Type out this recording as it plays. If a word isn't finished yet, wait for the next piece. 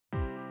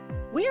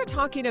We are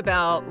talking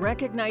about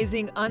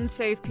recognizing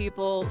unsafe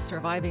people,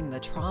 surviving the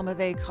trauma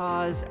they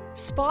cause,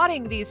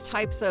 spotting these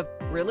types of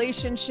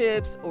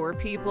relationships or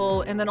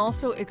people, and then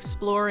also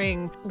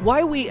exploring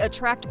why we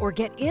attract or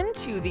get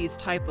into these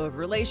type of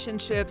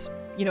relationships,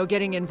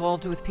 getting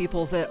involved with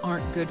people that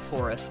aren't good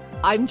for us.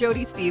 I'm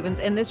Jody Stevens,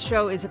 and this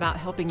show is about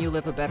helping you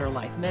live a better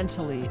life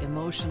mentally,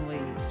 emotionally,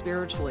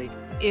 spiritually.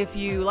 If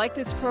you like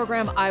this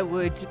program, I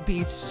would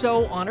be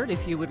so honored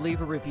if you would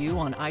leave a review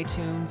on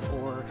iTunes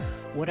or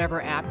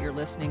whatever app you're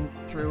listening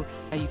through.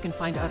 You can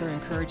find other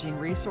encouraging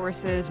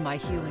resources, my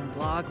healing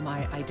blog,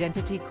 my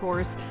identity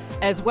course,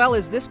 as well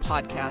as this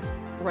podcast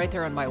right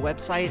there on my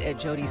website at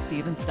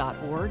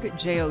jodystevens.org,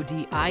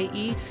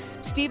 Jodie,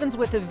 Stevens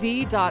with a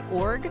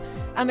V.org.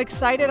 I'm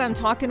excited. I'm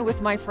talking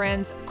with my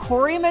friends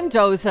Corey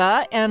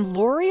Mendoza and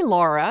Lori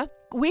Lara.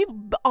 We've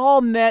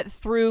all met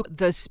through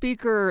the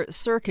speaker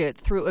circuit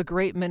through a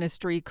great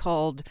ministry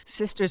called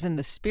Sisters in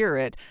the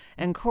Spirit.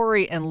 And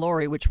Corey and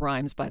Lori, which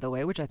rhymes, by the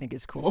way, which I think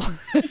is cool.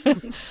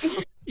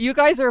 You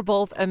guys are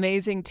both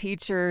amazing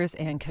teachers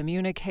and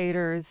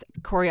communicators.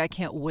 Corey, I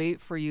can't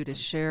wait for you to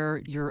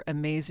share your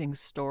amazing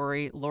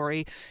story.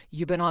 Lori,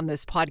 you've been on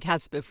this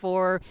podcast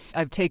before.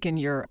 I've taken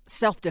your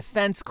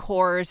self-defense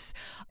course.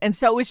 And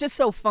so it was just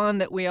so fun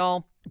that we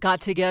all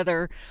got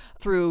together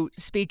through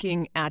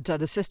speaking at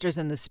the Sisters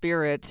in the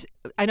Spirit.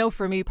 I know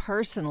for me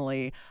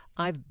personally,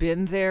 I've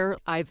been there.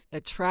 I've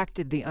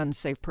attracted the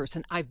unsafe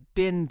person. I've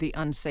been the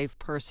unsafe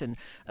person.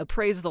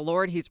 Praise the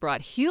Lord, He's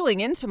brought healing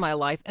into my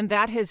life, and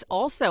that has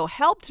also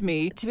helped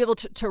me to be able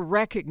to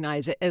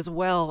recognize it as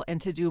well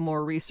and to do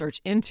more research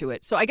into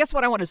it. So I guess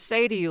what I want to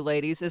say to you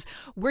ladies is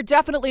we're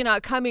definitely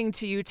not coming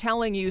to you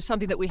telling you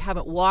something that we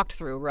haven't walked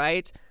through,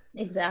 right?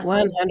 Exactly.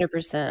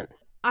 100%.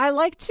 I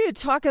like to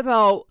talk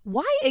about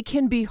why it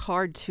can be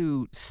hard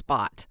to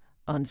spot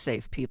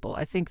unsafe people.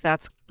 I think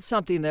that's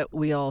something that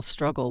we all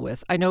struggle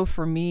with. I know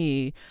for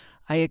me,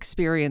 I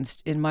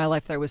experienced in my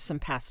life, there was some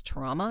past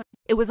trauma.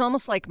 It was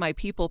almost like my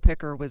people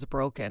picker was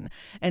broken.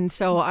 And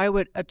so I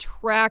would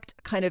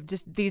attract kind of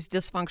just these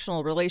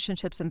dysfunctional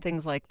relationships and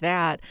things like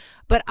that.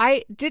 But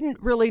I didn't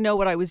really know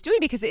what I was doing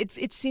because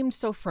it seemed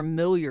so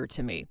familiar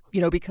to me,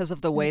 because of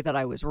the way that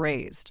I was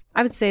raised.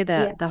 I would say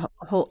that the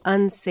whole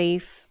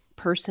unsafe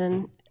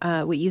person,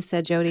 what you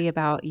said, Jody,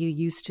 about you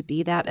used to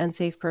be that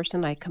unsafe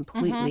person, I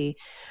completely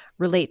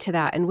relate to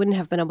that and wouldn't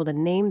have been able to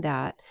name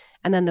that.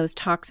 And then those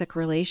toxic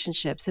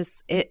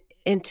relationships,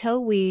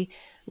 until we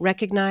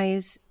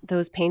recognize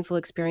those painful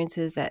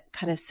experiences that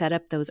kind of set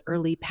up those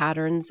early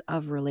patterns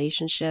of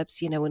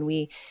relationships, when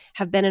we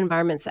have been in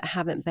environments that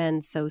haven't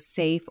been so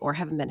safe or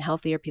haven't been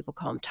healthy, or people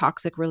call them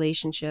toxic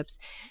relationships,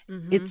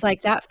 it's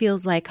like that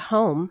feels like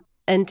home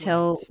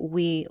until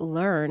we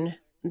learn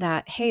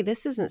that, hey,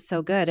 this isn't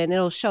so good. And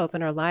it'll show up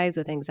in our lives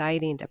with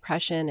anxiety and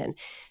depression and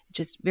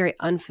just very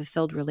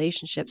unfulfilled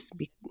relationships.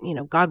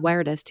 God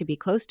wired us to be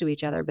close to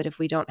each other. But if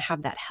we don't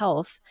have that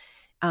health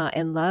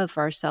and love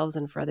for ourselves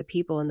and for other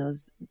people, and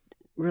those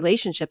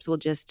relationships will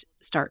just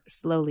start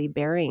slowly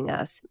burying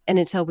us. And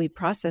until we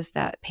process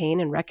that pain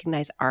and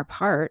recognize our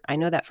part, I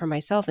know that for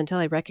myself, until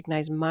I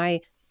recognize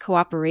my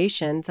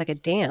cooperation, it's like a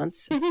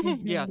dance.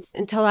 Yeah.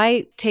 Until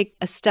I take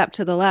a step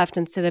to the left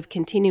instead of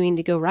continuing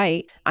to go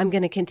right, I'm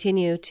going to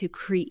continue to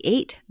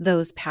create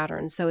those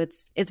patterns. So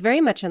it's very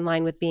much in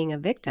line with being a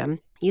victim.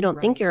 You don't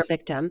think you're a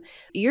victim.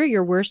 You're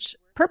your worst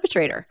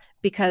perpetrator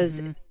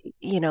because,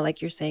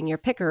 like you're saying, your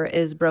picker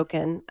is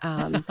broken.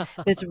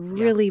 It's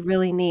really,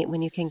 really neat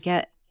when you can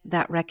get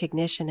that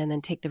recognition and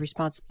then take the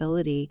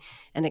responsibility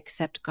and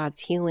accept God's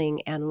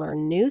healing and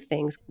learn new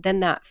things. Then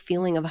that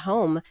feeling of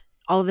home,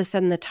 all of a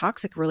sudden the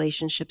toxic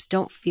relationships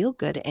don't feel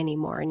good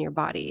anymore in your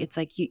body. It's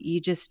like you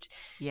just,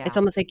 it's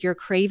almost like your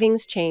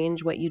cravings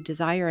change, what you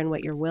desire and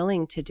what you're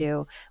willing to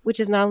do, which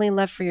is not only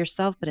love for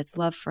yourself, but it's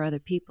love for other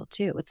people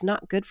too. It's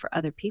not good for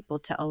other people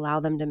to allow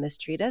them to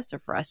mistreat us or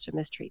for us to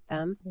mistreat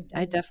them.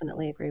 I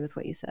definitely agree with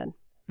what you said.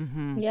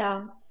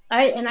 Yeah.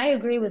 I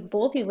agree with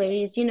both you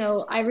ladies.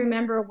 I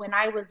remember when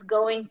I was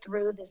going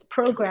through this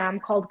program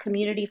called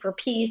Community for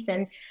Peace,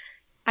 and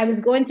I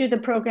was going through the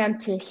program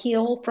to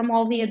heal from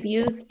all the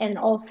abuse and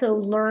also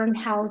learn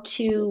how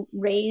to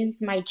raise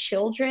my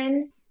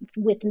children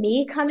with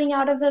me coming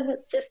out of a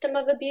system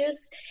of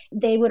abuse.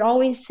 They would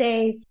always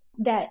say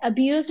that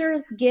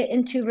abusers get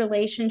into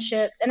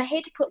relationships, and I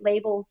hate to put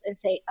labels and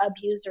say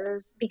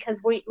abusers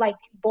because we, like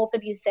both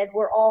of you said,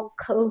 we're all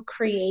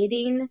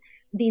co-creating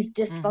these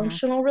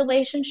dysfunctional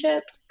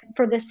relationships.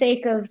 For the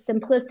sake of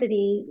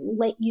simplicity,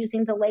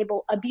 using the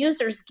label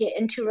abusers get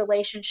into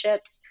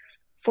relationships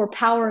for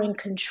power and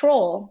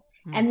control.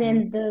 And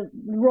then the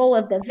role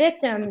of the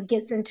victim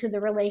gets into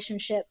the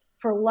relationship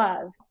for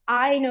love.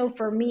 I know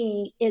for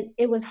me,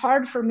 it was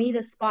hard for me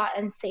to spot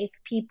unsafe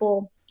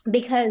people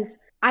because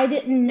I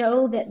didn't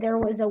know that there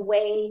was a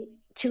way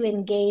to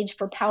engage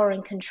for power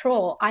and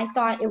control. I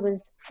thought it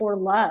was for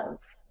love.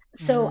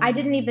 So I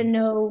didn't even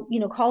know,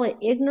 call it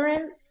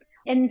ignorance.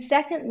 And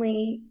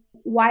secondly,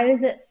 why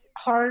is it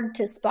hard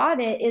to spot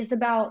it is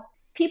about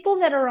people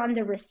that are on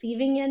the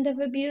receiving end of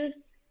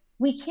abuse.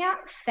 We can't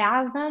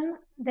fathom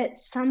that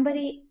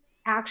somebody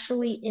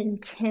actually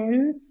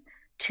intends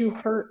to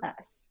hurt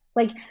us.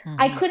 Like,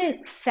 I Hmm.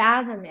 couldn't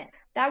fathom it.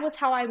 That was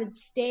how I would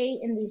stay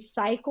in these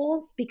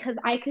cycles, because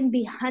I can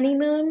be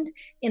honeymooned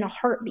in a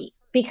heartbeat,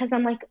 because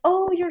I'm like,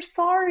 oh, you're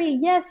sorry.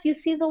 Yes, you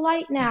see the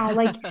light now.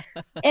 Like,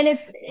 and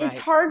it's Right.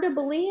 hard to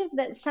believe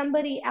that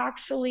somebody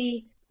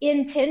actually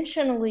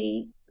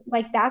intentionally,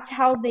 like, that's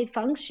how they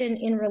function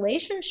in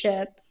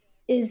relationship,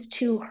 is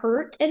to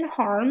hurt and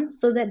harm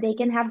so that they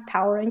can have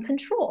power and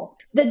control.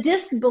 The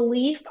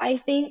disbelief, I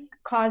think,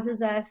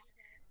 causes us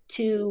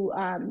to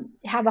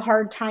have a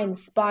hard time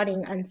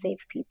spotting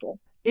unsafe people.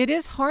 It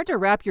is hard to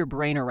wrap your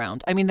brain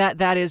around. I mean,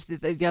 that is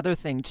the other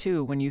thing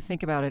too. When you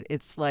think about it,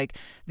 it's like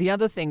the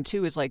other thing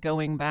too is like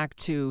going back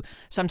to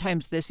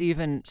sometimes this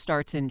even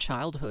starts in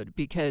childhood,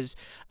 because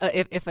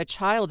if a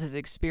child has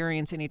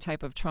experienced any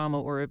type of trauma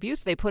or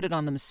abuse, they put it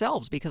on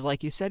themselves because,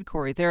 like you said,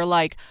 Corey, they're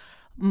like,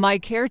 my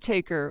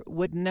caretaker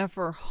would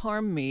never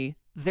harm me.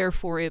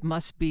 Therefore, it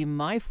must be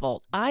my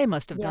fault. I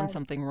must have done Yeah.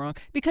 something wrong,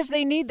 because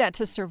they need that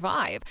to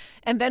survive.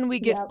 And then we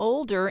get Yep.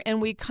 older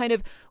and we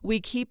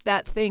keep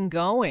that thing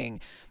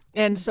going.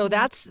 And so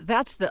Mhm.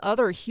 that's the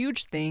other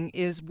huge thing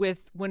is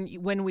with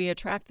when we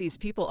attract these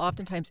people,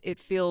 oftentimes it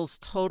feels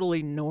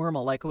totally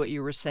normal, like what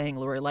you were saying,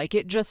 Lori. Like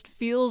it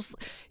feels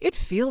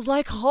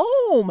like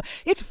home.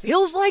 It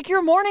feels like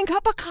your morning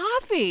cup of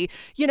coffee,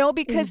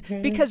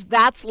 Mhm. because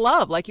that's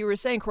love. Like you were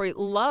saying, Corey,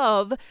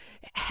 love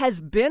has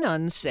been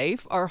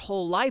unsafe our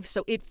whole life.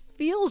 So it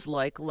feels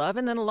like love.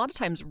 And then a lot of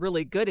times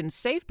really good and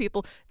safe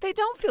people, they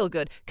don't feel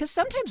good because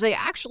sometimes they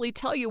actually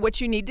tell you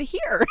what you need to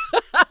hear.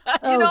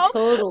 you Oh, know?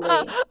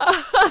 totally.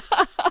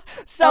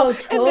 so, Oh,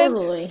 and then,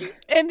 totally.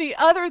 and the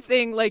other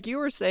thing, like you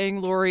were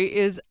saying, Lori,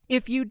 is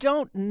if you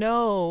don't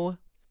know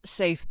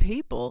safe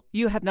people,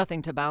 you have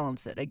nothing to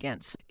balance it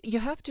against. You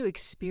have to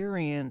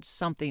experience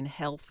something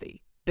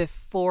healthy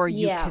before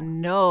you Yeah.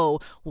 can know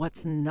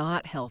what's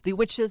not healthy,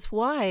 which is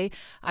why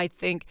I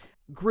think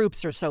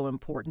groups are so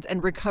important,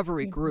 and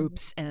recovery Mhm.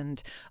 groups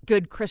and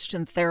good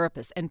Christian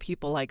therapists and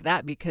people like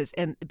that, because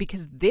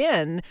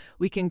then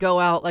we can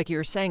go out like you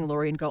were saying,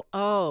 Lori, and go,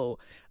 oh,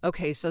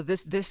 okay, so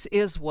this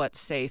is what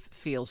safe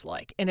feels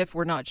like. And if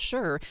we're not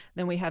sure,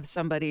 then we have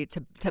somebody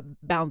to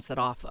bounce it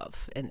off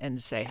of and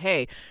say,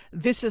 hey,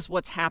 this is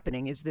what's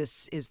happening. Is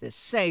this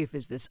safe?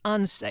 Is this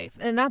unsafe?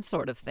 And that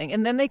sort of thing.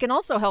 And then they can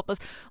also help us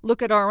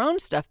look at our own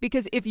stuff,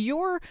 because if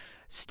you're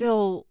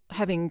still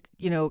having,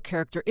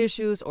 character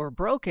issues or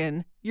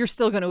broken, you're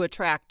still going to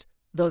attract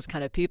those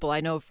kind of people.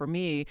 I know for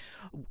me,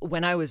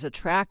 when I was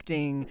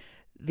attracting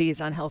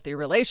these unhealthy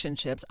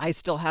relationships, I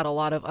still had a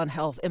lot of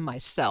unhealth in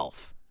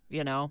myself.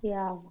 Yeah.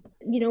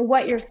 You know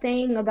what you're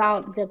saying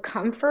about the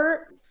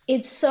comfort?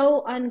 It's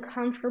so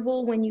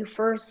uncomfortable when you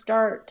first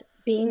start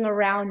being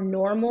around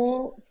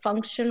normal,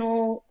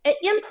 functional,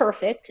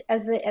 imperfect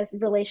as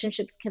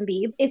relationships can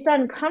be. It's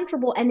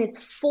uncomfortable and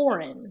it's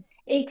foreign.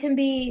 It can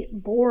be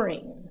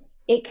boring.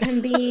 It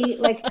can be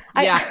like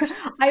Yeah.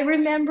 I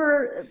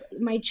remember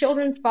my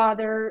children's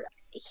father,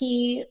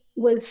 he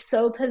was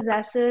so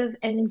possessive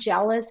and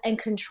jealous and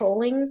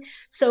controlling.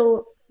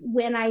 So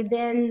when I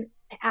then,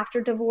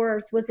 after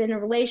divorce, was in a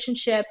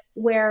relationship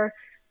where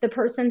the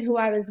person who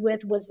I was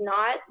with was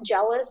not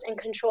jealous and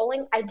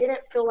controlling, I didn't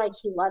feel like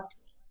he loved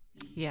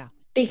me, Yeah. Yeah.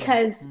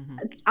 because Hmm.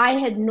 I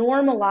had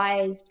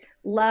normalized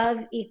love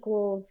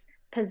equals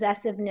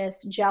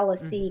possessiveness,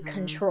 jealousy, Hmm.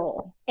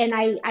 control. And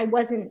I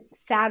wasn't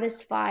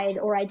satisfied,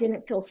 or I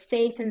didn't feel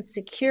safe and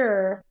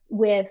secure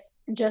with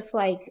just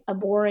like a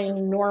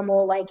boring,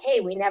 normal, like, hey,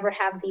 we never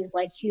have these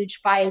like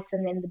huge fights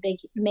and then the big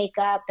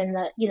makeup and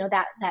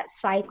that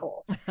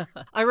cycle. I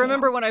Yeah.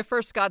 remember when I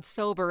first got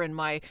sober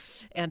and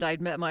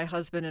I'd met my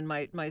husband and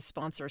my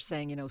sponsor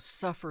saying,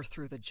 suffer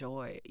through the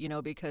joy,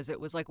 because it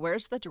was like,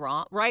 where's the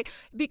drama, right?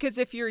 Because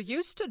if you're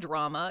used to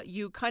drama,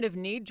 you kind of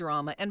need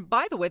drama. And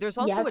by the way, there's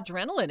also Yep.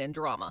 adrenaline in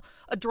drama.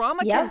 A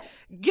drama can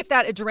Yep. get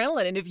that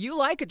adrenaline. And if you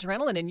like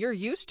adrenaline and you're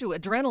used to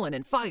adrenaline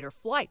and fight or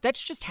flight,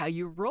 that's just how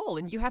you roll.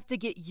 And you have to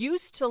get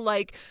used to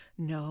like,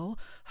 no,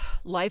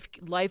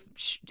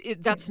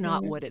 that's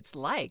not Hmm. what it's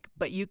like.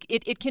 But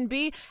it can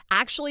be,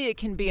 actually, it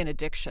can be an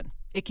addiction.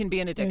 It can be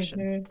an addiction.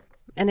 Hmm.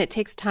 And it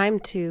takes time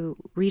to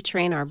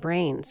retrain our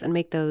brains and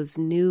make those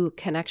new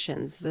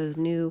connections, those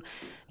new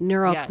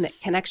neural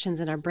Yes. connections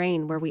in our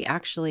brain, where we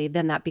actually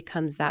then that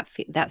becomes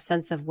that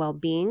sense of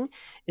well-being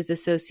is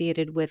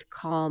associated with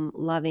calm,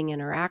 loving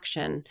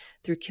interaction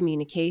through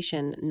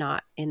communication,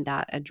 not in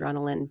that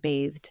adrenaline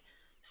bathed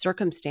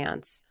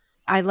circumstance.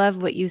 I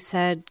love what you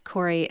said,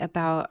 Corey,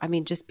 about, I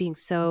mean, just being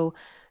so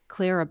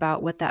clear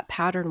about what that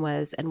pattern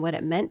was and what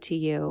it meant to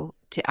you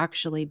to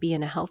actually be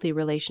in a healthy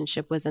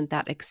relationship wasn't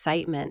that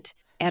excitement,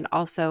 and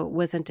also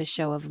wasn't a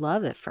show of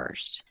love at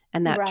first.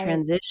 And that Right.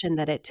 transition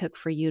that it took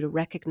for you to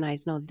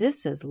recognize, no,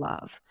 this is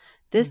love.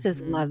 This is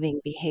Hmm. loving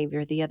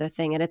behavior, the other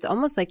thing. And it's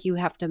almost like you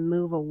have to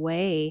move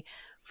away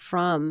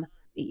from,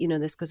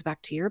 this goes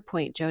back to your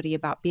point, Jody,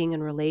 about being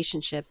in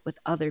relationship with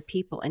other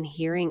people and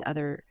hearing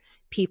other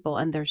people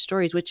and their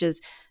stories, which is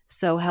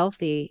so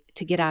healthy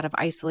to get out of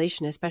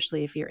isolation,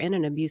 especially if you're in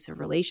an abusive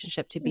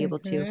relationship, to be able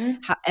to,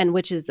 and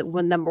which is the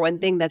number one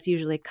thing that's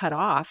usually cut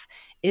off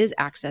is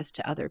access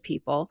to other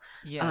people.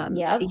 Yes.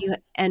 Yep.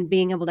 And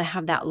being able to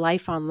have that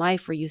life on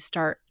life where you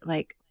start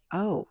like,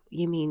 oh,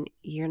 you mean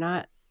you're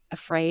not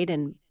afraid,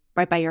 and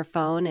right by your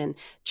phone and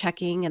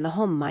checking, and the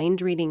whole mind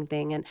reading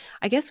thing. And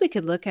I guess we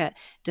could look at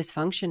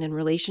dysfunction in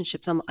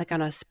relationships like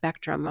on a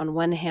spectrum. On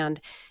one hand,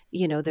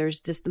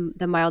 there's just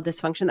the mild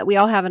dysfunction that we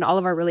all have in all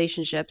of our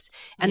relationships.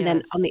 And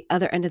then on the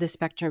other end of the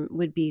spectrum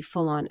would be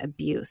full on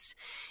abuse.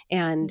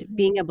 And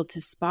being able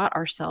to spot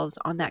ourselves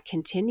on that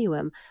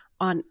continuum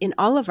in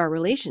all of our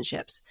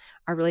relationships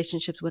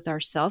with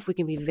ourself, we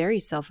can be very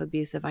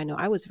self-abusive. I know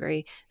I was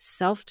very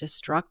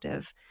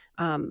self-destructive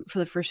for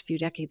the first few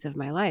decades of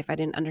my life. I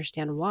didn't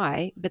understand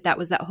why, but that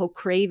was that whole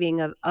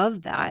craving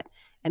of that,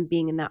 and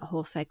being in that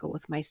whole cycle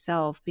with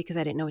myself, because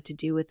I didn't know what to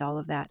do with all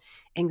of that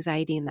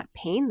anxiety and that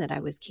pain that I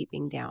was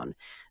keeping down.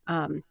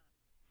 And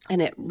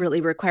it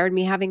really required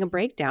me having a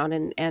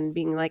breakdown and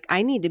being like,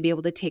 I need to be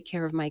able to take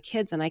care of my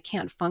kids, and I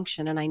can't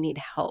function, and I need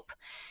help.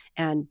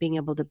 And being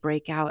able to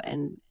break out.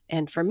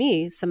 And for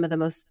me, some of the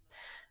most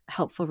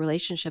helpful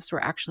relationships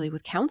were actually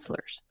with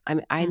counselors.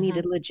 I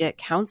needed legit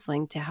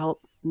counseling to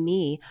help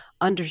me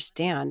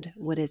understand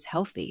what is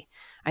healthy.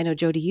 I know,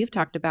 Jody, you've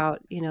talked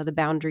about, the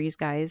Boundaries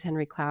guys,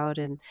 Henry Cloud,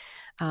 and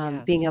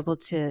being able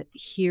to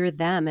hear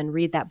them and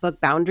read that book,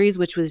 Boundaries,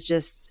 which was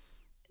just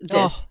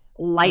this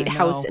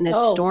lighthouse in a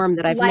storm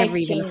that I've never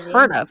even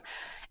heard of.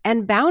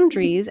 And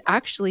Boundaries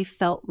actually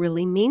felt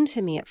really mean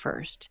to me at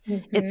first.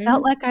 It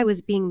felt like I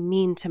was being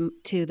mean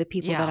to the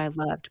people that I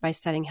loved by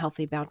setting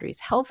healthy boundaries.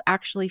 Health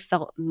actually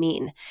felt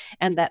mean,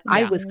 and that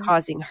I was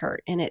causing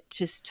hurt. And it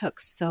just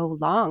took so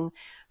long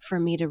for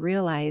me to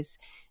realize,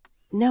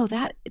 no,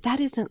 that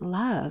isn't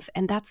love,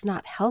 and that's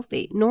not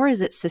healthy, nor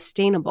is it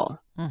sustainable.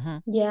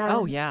 Yeah.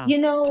 Oh, yeah.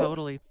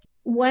 Totally.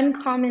 One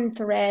common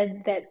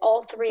thread that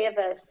all three of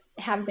us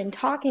have been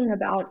talking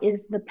about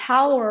is the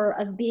power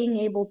of being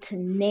able to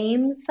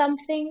name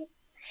something.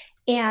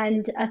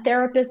 And a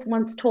therapist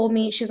once told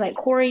me, she's like,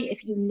 Corey,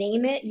 if you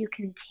name it, you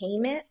can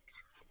tame it.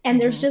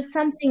 And there's just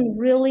something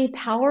really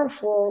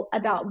powerful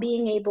about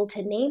being able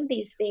to name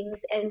these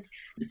things. And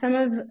some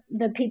of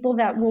the people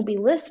that will be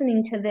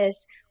listening to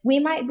this, we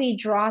might be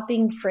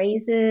dropping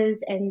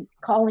phrases and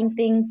calling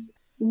things.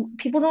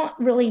 People don't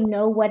really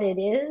know what it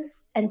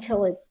is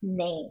until it's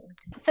named.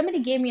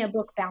 Somebody gave me a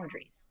book,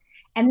 Boundaries.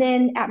 And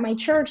then at my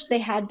church, they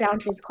had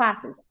boundaries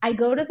classes. I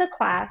go to the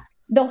class.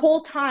 The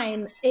whole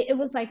time, it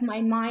was like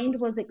my mind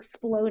was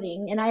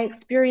exploding. And I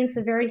experienced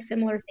a very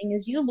similar thing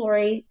as you,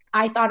 Lori.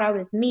 I thought I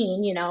was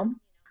mean,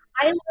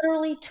 I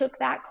literally took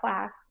that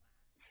class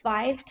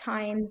 5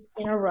 times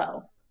in a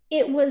row.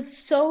 It was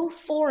so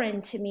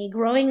foreign to me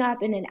growing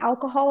up in an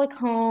alcoholic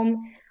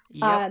home,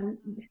 so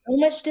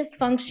much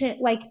dysfunction,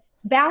 like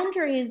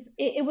boundaries.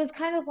 It was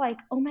kind of like,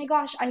 oh my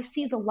gosh, I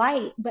see the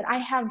light, but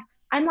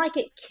I'm like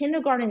at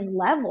kindergarten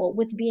level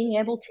with being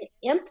able to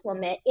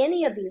implement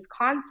any of these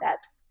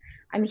concepts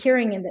I'm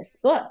hearing in this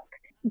book.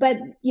 But,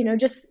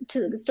 just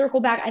to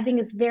circle back, I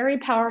think it's very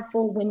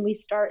powerful when we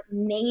start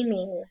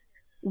naming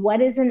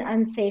what is an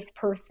unsafe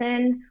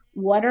person,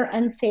 what are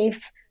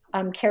unsafe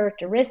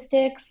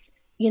characteristics,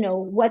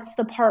 what's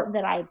the part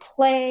that I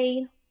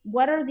play,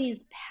 what are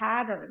these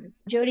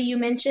patterns? Jody, you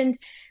mentioned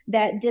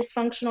that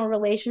dysfunctional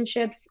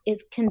relationships,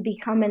 it can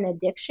become an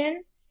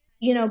addiction.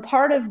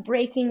 Part of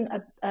breaking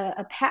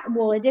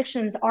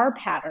addictions are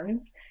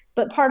patterns,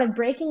 but part of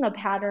breaking a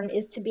pattern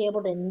is to be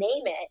able to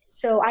name it.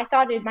 So I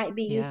thought it might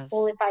be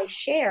useful if I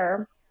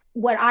share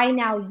what I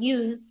now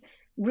use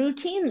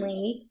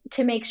routinely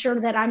to make sure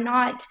that I'm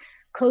not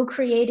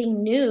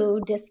co-creating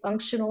new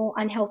dysfunctional,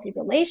 unhealthy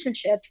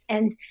relationships.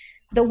 And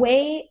the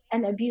way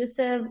an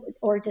abusive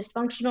or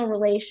dysfunctional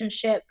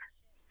relationship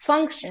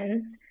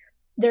functions,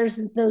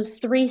 there's those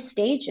 3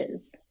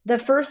 stages. The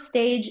first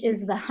stage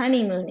is the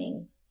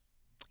honeymooning.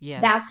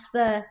 Yes. That's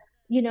the,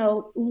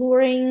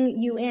 luring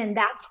you in.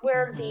 That's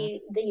where the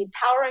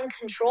power and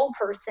control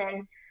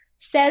person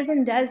says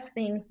and does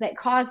things that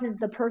causes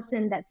the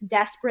person that's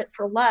desperate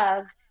for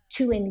love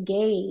to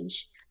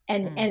engage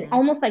and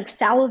almost like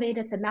salivate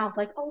at the mouth,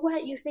 like, oh,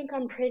 what, you think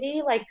I'm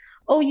pretty? Like,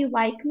 oh, you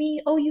like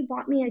me? Oh, you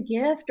bought me a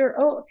gift? Or,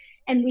 oh,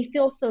 and we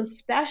feel so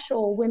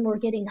special when we're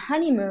getting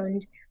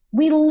honeymooned.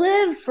 We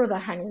live for the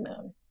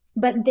honeymoon.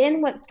 But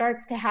then what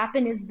starts to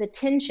happen is the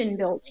tension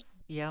building.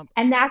 Yep.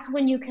 And that's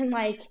when you can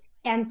like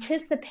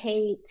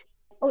anticipate,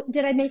 oh,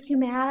 did I make you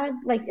mad?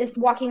 Like it's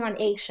walking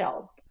on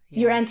eggshells.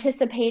 Yeah. You're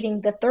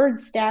anticipating the third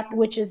step,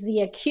 which is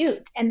the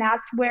acute. And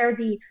that's where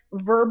the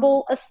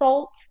verbal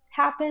assault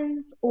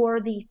happens,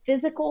 or the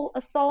physical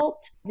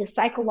assault, the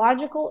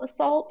psychological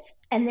assault.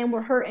 And then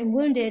we're hurt and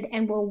wounded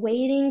and we're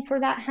waiting for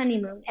that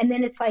honeymoon. And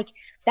then it's like,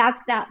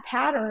 that's that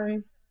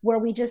pattern where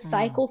we just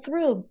cycle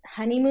through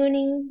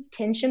honeymooning,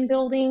 tension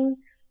building,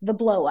 the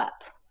blow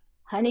up,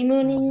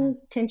 honeymooning,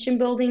 tension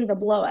building, the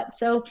blow up.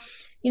 So,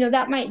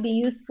 that might be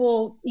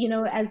useful,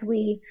 as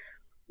we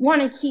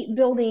want to keep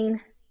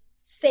building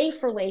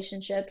safe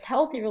relationships,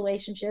 healthy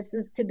relationships,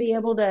 is to be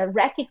able to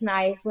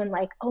recognize when,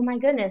 like, oh my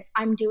goodness,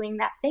 I'm doing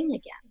that thing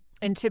again.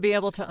 And to be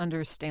able to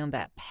understand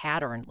that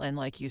pattern and,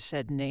 like you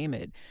said, name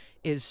it,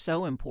 is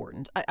so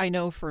important. I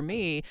know for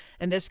me,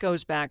 and this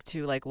goes back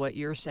to like what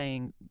you're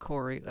saying,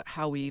 Corey,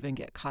 how we even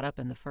get caught up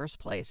in the first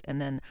place,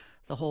 and then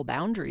the whole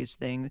boundaries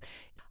thing.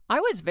 I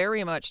was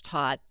very much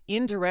taught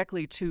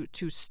indirectly to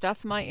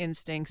stuff my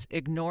instincts,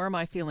 ignore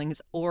my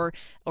feelings, or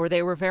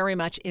they were very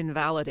much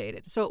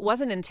invalidated. So it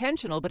wasn't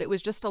intentional, but it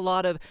was just a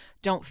lot of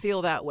don't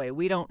feel that way.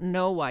 We don't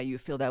know why you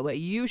feel that way.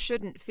 You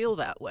shouldn't feel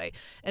that way.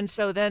 And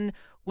so then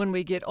when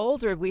we get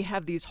older, we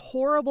have these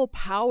horrible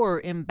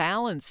power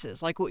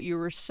imbalances, like what you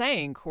were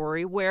saying,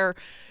 Corey, where,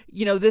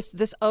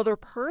 this other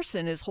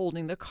person is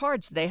holding the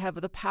cards. They have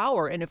the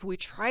power. And if we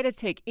try to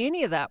take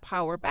any of that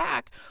power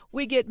back,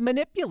 we get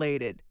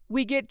manipulated.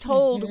 We get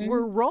told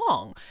we're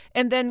wrong.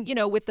 And then,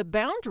 with the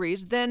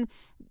boundaries, then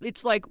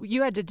it's like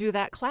you had to do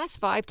that class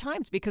 5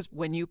 times because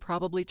when you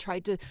probably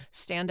tried to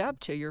stand up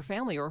to your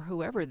family or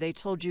whoever, they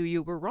told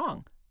you were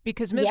wrong.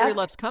 Because misery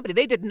loves company.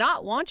 They did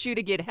not want you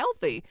to get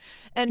healthy.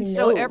 And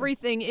so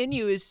everything in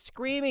you is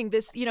screaming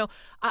this,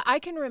 I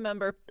can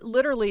remember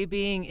literally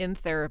being in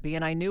therapy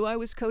and I knew I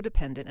was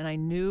codependent and I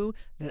knew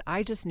that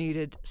I just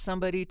needed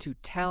somebody to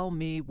tell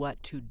me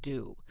what to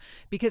do.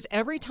 Because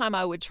every time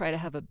I would try to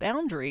have a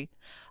boundary,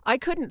 I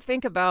couldn't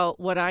think about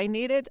what I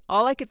needed.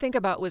 All I could think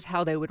about was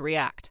how they would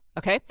react.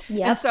 Okay.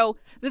 Yep. And so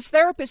this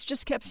therapist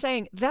just kept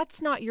saying,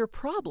 that's not your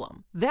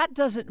problem. That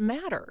doesn't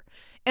matter.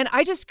 And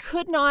I just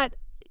could not.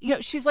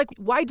 She's like,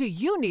 why do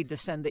you need to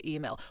send the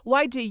email?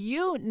 Why do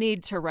you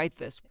need to write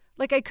this?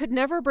 Like, I could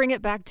never bring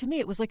it back to me.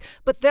 It was like,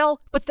 but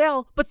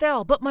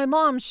my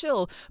mom,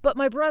 she'll, but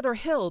my brother,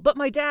 he'll, but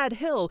my dad,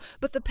 he'll,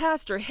 but the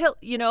pastor,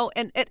 he'll,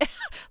 and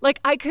like,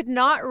 I could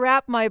not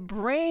wrap my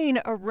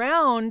brain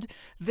around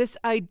this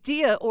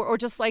idea or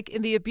just like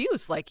in the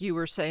abuse, like you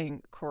were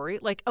saying, Corey,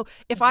 like, oh,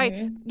 if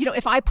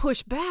I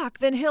push back,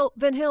 then he'll.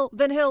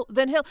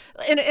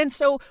 And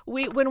so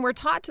when we're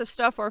taught to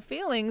stuff our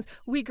feelings,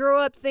 we grow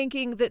up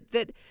thinking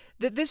that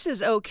this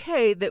is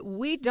okay, that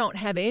we don't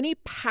have any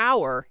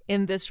power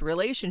in this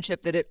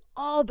relationship, that it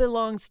all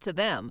belongs to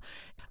them.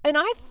 And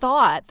I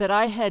thought that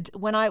I had,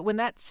 when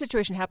that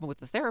situation happened with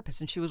the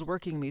therapist and she was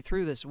working me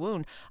through this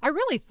wound, I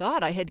really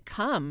thought I had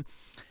come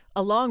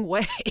a long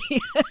way.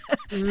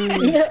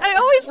 I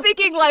always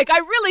thinking like, I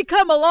really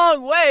come a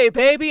long way,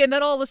 baby. And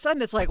then all of a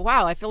sudden it's like,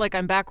 wow, I feel like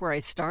I'm back where I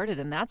started.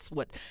 And that's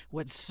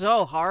what's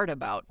so hard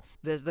about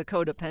there's the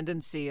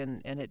codependency.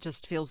 And it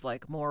just feels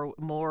like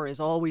more is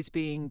always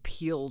being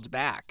peeled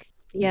back.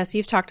 Yes,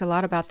 you've talked a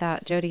lot about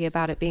that, Jody,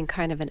 about it being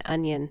kind of an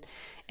onion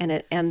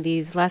and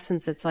these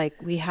lessons. It's like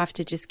we have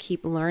to just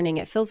keep learning.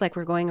 It feels like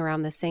we're going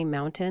around the same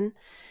mountain.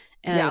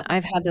 And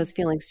I've had those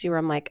feelings too, where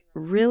I'm like,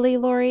 really,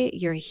 Lori,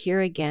 you're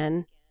here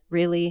again.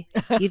 Really?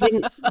 You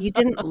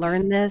didn't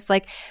learn this?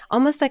 Like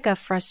almost like a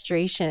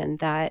frustration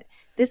that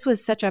this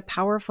was such a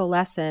powerful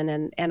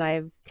lesson and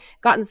I've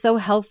gotten so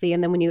healthy.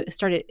 And then when you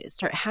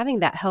start having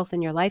that health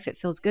in your life, it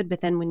feels good. But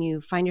then when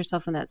you find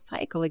yourself in that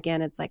cycle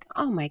again, it's like,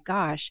 oh my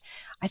gosh,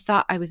 I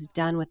thought I was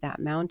done with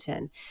that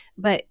mountain.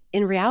 But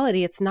in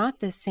reality, it's not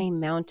the same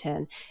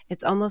mountain.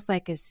 It's almost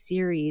like a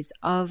series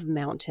of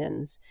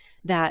mountains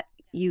that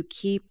you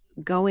keep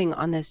going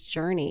on this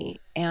journey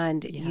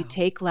and you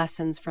take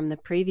lessons from the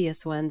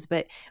previous ones,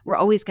 but we're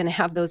always going to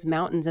have those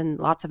mountains and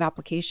lots of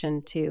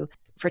application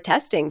for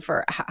testing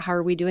for how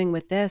are we doing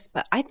with this.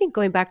 But I think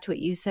going back to what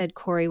you said,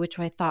 Corey, which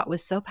I thought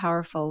was so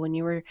powerful when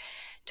you were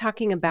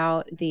talking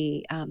about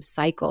the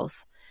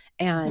cycles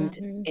and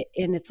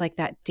and it's like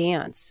that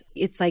dance.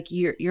 It's like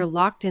you're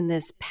locked in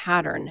this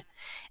pattern,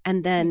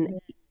 and then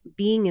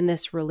being in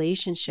this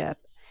relationship,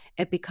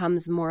 it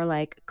becomes more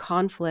like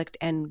conflict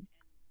and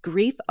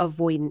grief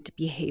avoidant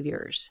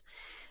behaviors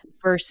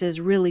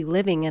versus really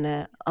living in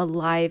a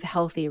live,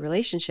 healthy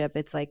relationship.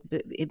 It's like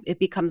it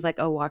becomes like,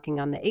 walking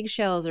on the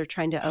eggshells or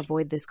trying to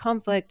avoid this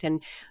conflict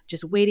and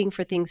just waiting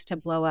for things to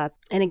blow up.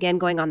 And again,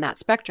 going on that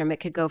spectrum, it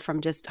could go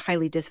from just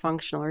highly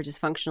dysfunctional or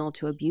dysfunctional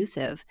to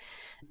abusive.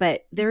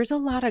 But there's a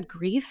lot of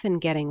grief in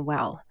getting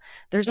well.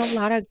 There's a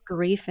lot of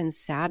grief and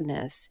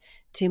sadness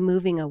to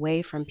moving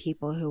away from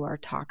people who are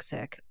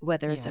toxic,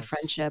 whether it's a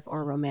friendship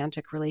or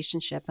romantic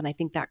relationship. And I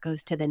think that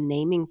goes to the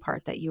naming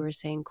part that you were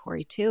saying,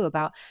 Corey, too,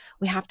 about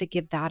we have to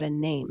give that a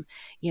name.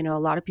 A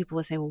lot of people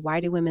will say, well,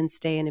 why do women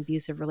stay in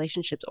abusive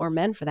relationships, or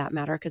men for that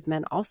matter? Because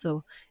men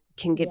also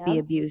can be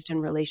abused in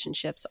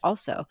relationships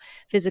also,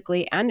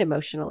 physically and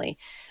emotionally.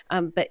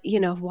 But,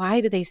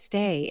 why do they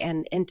stay?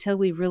 And until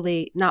we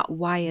really, not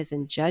why as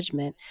in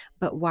judgment,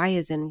 but why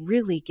as in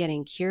really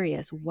getting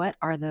curious, what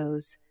are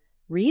those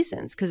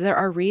reasons? Because there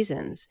are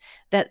reasons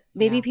that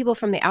maybe people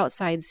from the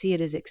outside see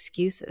it as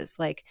excuses,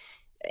 like,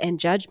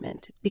 and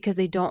judgment, because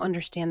they don't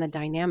understand the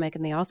dynamic.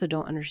 And they also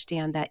don't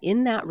understand that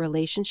in that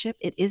relationship,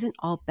 it isn't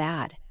all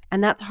bad.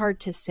 And that's hard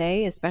to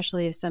say,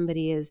 especially if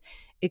somebody is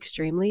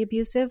extremely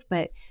abusive,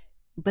 but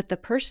the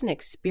person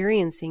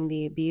experiencing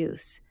the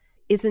abuse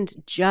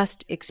isn't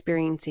just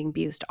experiencing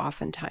abuse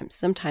oftentimes.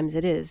 Sometimes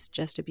it is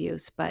just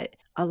abuse, but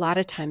a lot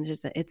of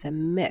times it's a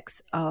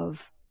mix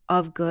of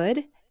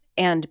good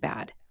and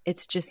bad.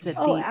 It's just that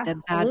Oh, the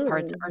bad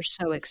parts absolutely. are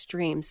so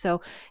extreme.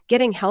 So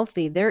getting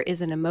healthy, there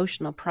is an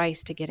emotional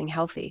price to getting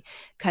healthy.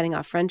 Cutting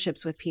off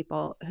friendships with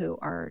people who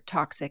are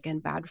toxic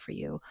and bad for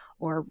you,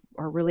 or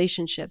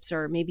relationships,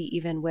 or maybe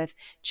even with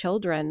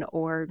children,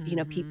 or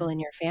people in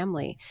your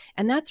family.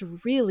 And that's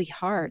really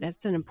hard.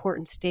 That's an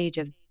important stage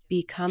of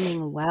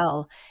becoming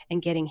well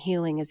and getting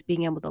healing, is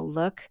being able to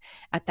look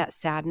at that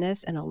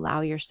sadness and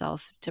allow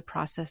yourself to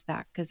process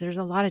that, because there's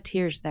a lot of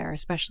tears there,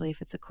 especially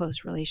if it's a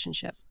close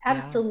relationship. Yeah.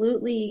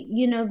 Absolutely.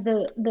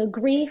 The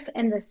grief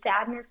and the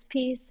sadness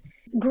piece,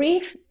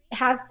 grief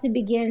has to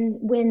begin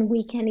when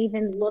we can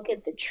even look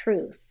at the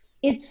truth.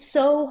 It's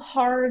so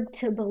hard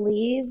to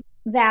believe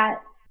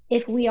that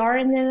if we are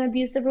in an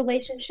abusive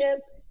relationship,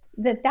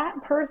 that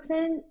that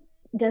person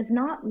does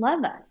not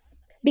love us.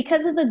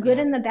 Because of the good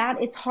Yeah. and the bad,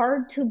 it's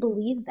hard to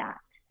believe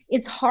that.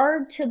 It's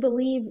hard to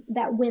believe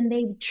that when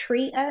they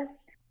treat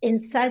us in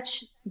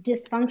such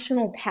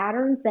dysfunctional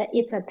patterns, that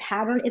it's a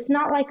pattern. It's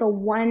not like a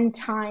one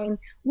time.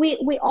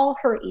 We all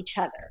hurt each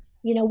other.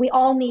 We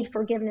all need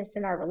forgiveness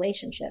in our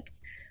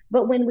relationships.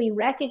 But when we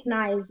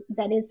recognize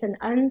that it's an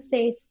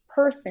unsafe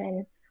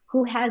person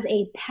who has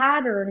a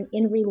pattern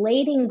in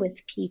relating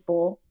with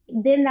people,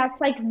 then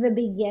that's like the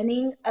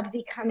beginning of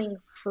becoming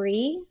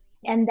free.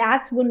 And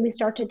that's when we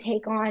start to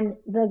take on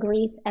the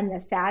grief and the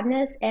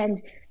sadness.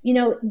 And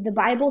the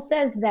Bible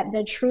says that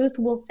the truth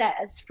will set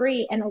us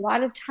free. And a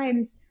lot of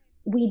times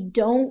we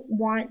don't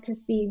want to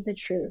see the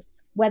truth,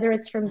 whether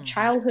it's from Hmm.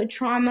 childhood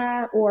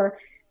trauma or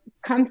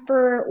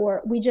comfort,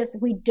 or we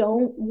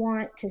don't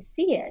want to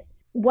see it.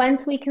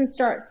 Once we can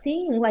start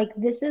seeing, like,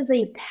 this is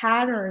a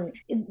pattern,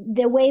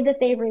 the way that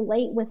they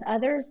relate with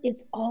others,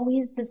 it's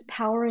always this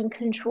power and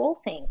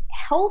control thing.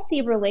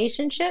 Healthy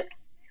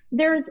relationships,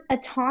 there's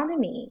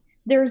autonomy,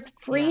 there's Yeah.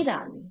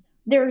 freedom,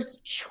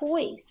 there's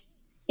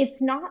choice.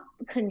 It's not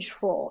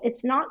control,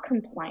 it's not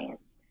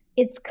compliance,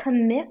 it's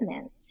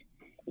commitment.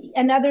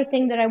 Another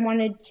thing that I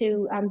wanted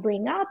to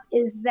bring up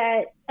is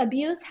that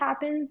abuse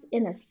happens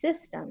in a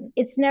system.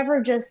 It's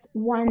never just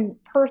one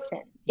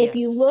person. If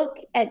you Yes. look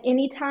at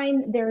any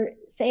time there,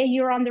 say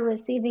you're on the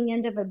receiving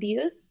end of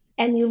abuse,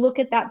 and you look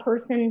at that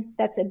person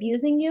that's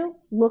abusing you,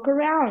 look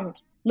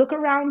around. Look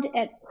around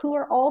at who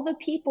are all the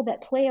people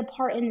that play a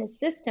part in the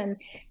system.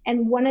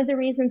 And one of the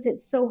reasons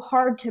it's so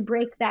hard to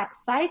break that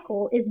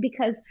cycle is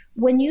because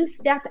when you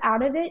step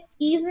out of it,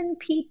 even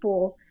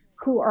people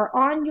who are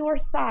on your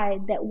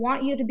side that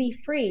want you to be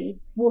free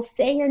will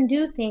say and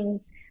do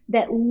things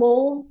that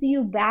lulls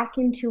you back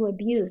into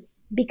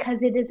abuse,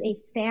 because it is a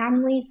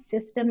family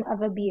system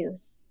of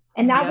abuse.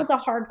 And that Yep. was a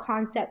hard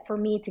concept for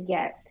me to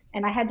get,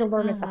 and I had to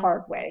learn it the Hmm.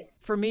 hard way.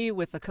 For me,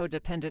 with a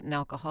codependent and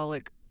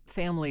alcoholic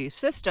family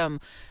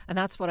system, and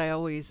that's what I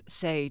always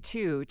say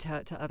too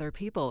to other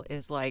people,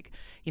 is like,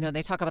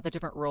 they talk about the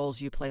different roles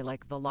you play,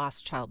 like the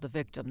lost child, the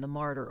victim, the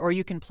martyr, or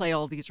you can play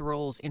all these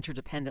roles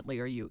interdependently,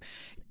 or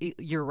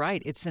you're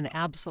right, it's an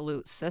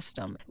absolute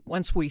system.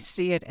 Once we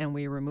see it and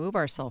we remove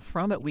ourselves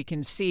from it, we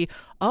can see,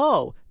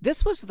 oh,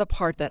 this was the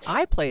part that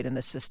I played in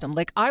the system.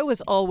 Like, I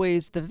was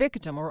always the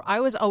victim, or I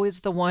was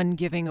always the one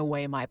giving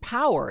away my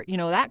power,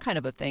 that kind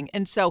of a thing.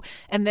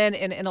 And then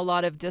in a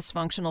lot of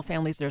dysfunctional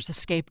families, there's a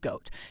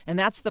scapegoat. And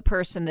that's the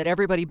person that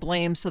everybody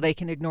blames so they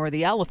can ignore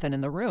the elephant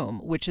in the room,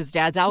 which is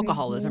dad's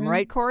alcoholism, Hmm.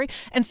 right, Corey?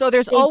 And so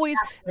there's always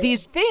Exactly.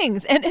 these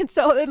things. And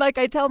so, like,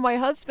 I tell my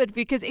husband,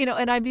 because, and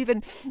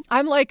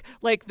I'm like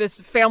this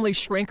family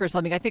shrink or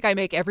something. I think I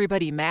make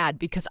everybody mad,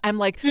 because I'm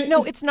like,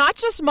 no, it's not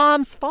just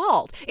mom's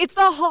fault. It's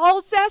the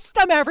whole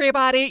system,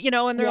 everybody,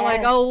 and they're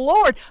like, Yes. oh,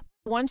 Lord.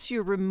 Once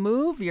you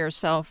remove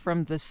yourself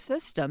from the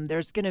system,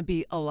 there's going to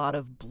be a lot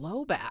of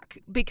blowback,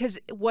 because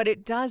what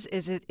it does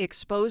is it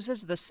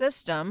exposes the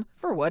system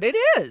for what it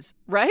is,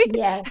 right?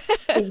 Yes,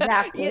 you,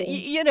 exactly.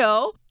 you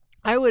know?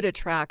 I would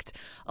attract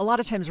a lot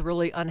of times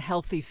really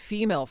unhealthy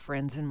female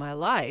friends in my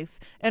life.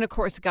 And of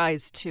course,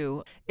 guys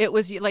too. It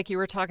was like you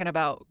were talking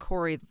about,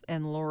 Corey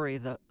and Lori,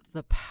 the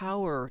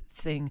power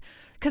thing,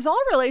 because all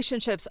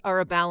relationships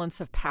are a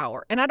balance of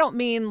power. And I don't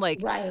mean like,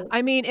 Right.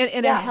 I mean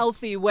in a Yeah.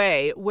 healthy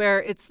way,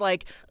 where it's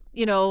like,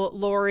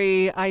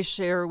 Lori, I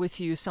share with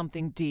you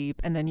something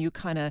deep, and then you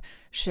kind of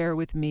share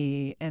with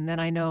me, and then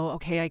I know,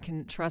 okay, I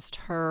can trust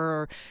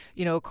her.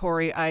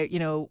 Corey, I,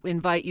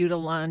 invite you to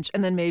lunch,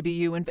 and then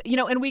maybe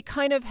and we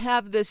kind of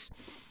have this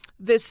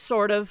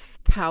sort of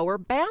power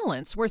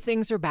balance where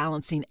things are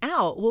balancing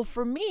out. Well,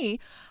 for me,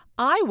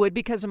 I would,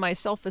 because of my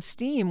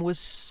self-esteem was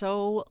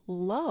so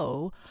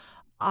low,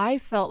 I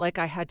felt like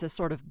I had to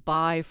sort of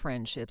buy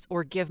friendships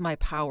or give my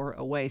power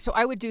away. So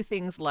I would do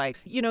things like,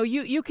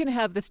 you can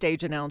have the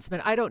stage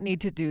announcement. I don't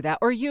need to do that.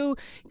 Or you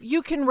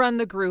can run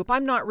the group.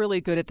 I'm not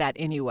really good at that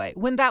anyway,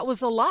 when that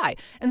was a lie.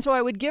 And so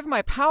I would give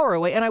my power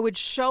away, and I would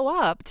show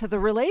up to the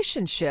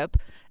relationship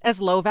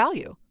as low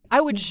value. I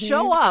would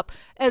show Hmm. up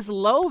as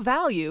low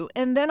value,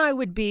 and then I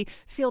would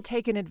feel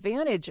taken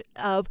advantage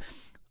of,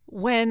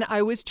 when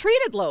I was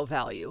treated low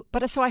value.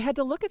 But so I had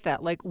to look at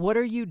that. Like, what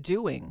are you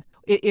doing?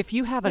 If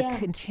you have a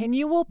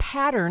continual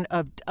pattern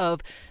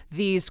of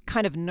these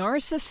kind of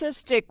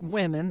narcissistic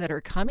women that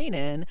are coming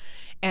in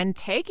and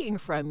taking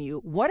from you,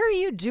 what are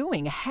you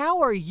doing?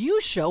 How are you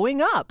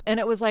showing up?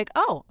 And it was like,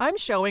 oh, I'm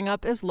showing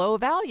up as low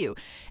value.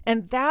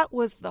 And that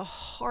was the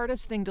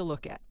hardest thing to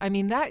look at. I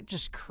mean, that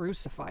just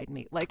crucified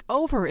me, like,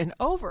 over and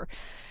over.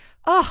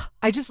 Oh,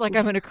 I'm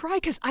going to cry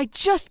because I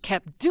just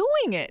kept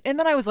doing it. And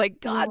then I was like,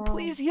 God,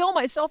 please heal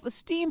my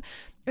self-esteem.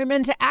 And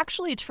then to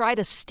actually try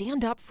to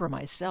stand up for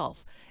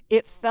myself,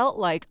 it felt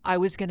like I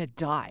was going to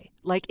die.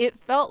 Like, it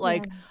felt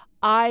like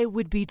I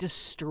would be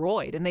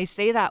destroyed. And they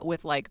say that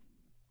with like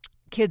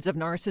kids of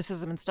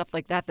narcissism and stuff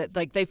like that, that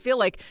like they feel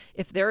like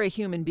if they're a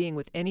human being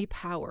with any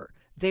power,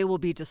 they will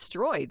be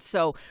destroyed.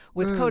 So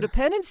with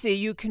codependency,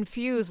 you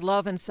confuse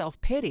love and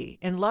self-pity,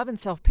 and love and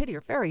self-pity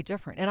are very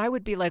different. And I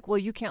would be like, well,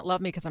 you can't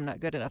love me because I'm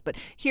not good enough, but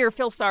here,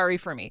 feel sorry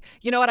for me.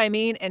 You know what I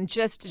mean? And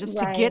just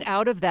to get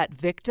out of that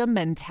victim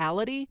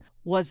mentality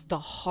was the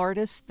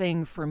hardest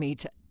thing for me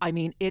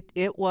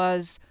it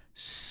was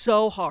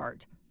so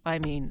hard. I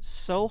mean,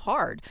 so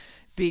hard.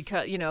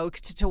 Because,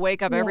 to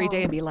wake up every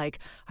day and be like,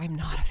 I'm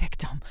not a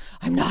victim.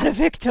 I'm not a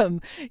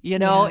victim,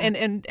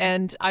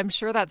 and I'm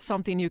sure that's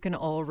something you can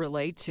all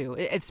relate to,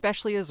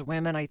 especially as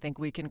women. I think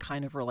we can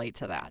kind of relate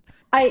to that.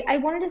 I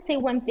wanted to say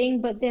one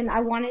thing, but then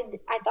I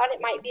thought it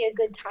might be a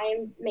good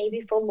time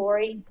maybe for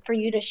Lori, for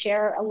you to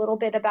share a little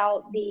bit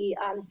about the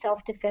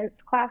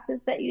self-defense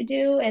classes that you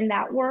do and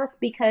that work,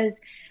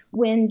 because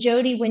when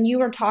you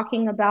were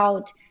talking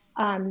about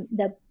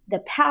the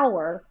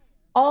power,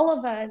 all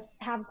of us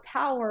have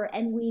power,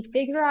 and we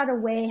figure out a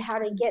way how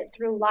to get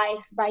through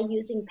life by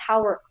using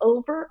power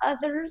over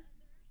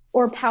others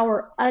or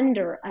power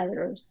under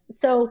others.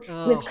 So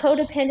with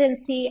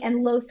codependency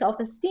and low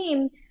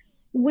self-esteem,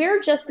 we're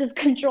just as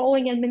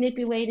controlling and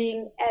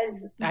manipulating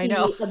as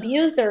the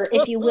abuser,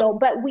 if you will.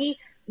 But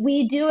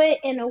we do it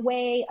in a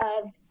way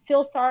of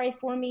feel sorry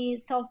for me,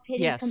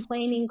 self-pity,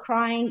 complaining,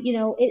 crying.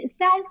 It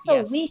sounds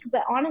so weak,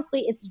 but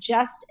honestly, it's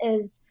just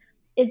as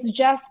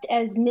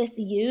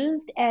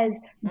misused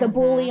as the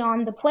bully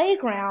on the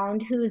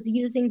playground who's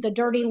using the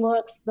dirty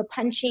looks, the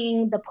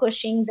punching, the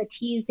pushing, the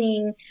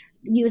teasing,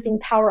 using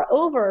power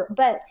over.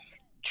 But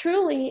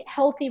truly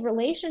healthy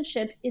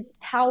relationships, it's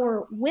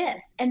power with.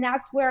 And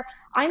that's where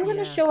I'm going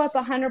to show up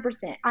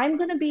 100%. I'm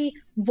going to be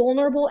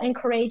vulnerable and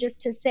courageous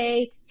to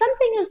say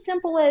something as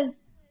simple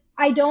as,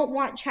 I don't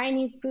want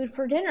Chinese food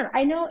for dinner.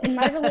 I know in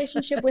my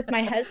relationship with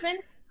my husband,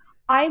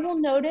 I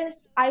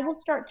will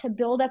start to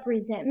build up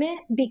resentment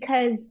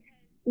because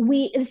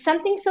it's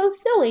something so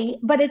silly,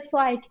 but it's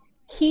like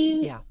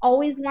he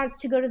always wants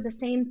to go to the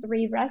same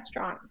 3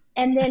 restaurants.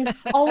 And then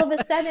all of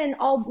a sudden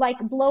I'll like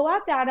blow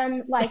up at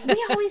him, like,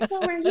 we always go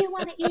where you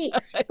want to eat.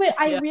 But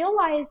I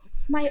realize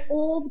my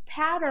old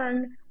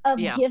pattern of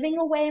giving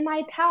away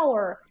my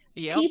power,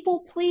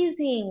 people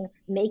pleasing,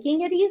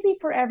 making it easy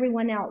for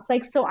everyone else.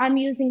 Like, so I'm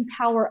using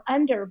power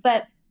under,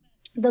 but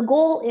the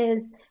goal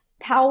is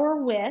power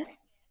with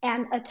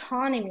and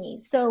autonomy.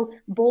 So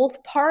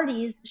both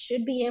parties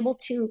should be able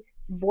to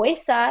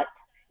voice up.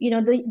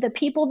 The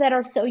people that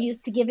are so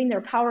used to giving their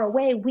power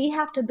away, we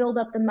have to build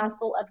up the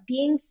muscle of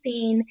being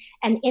seen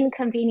and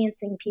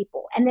inconveniencing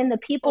people. And then the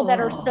people that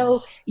are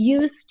so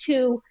used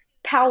to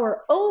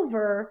power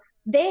over,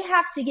 they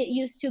have to get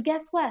used to,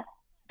 guess what?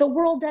 The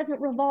world doesn't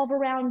revolve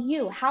around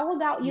you. How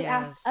about you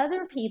ask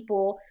other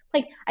people?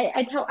 Like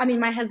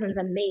my husband's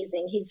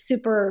amazing. He's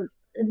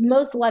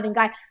most loving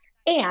guy.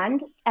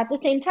 And at the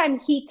same time,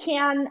 he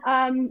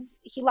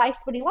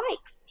likes what he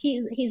likes.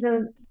 He's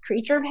a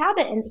creature of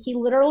habit, and he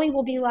literally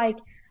will be like,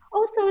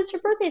 oh, so it's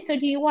your birthday, so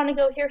do you want to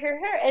go here?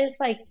 And it's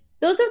like,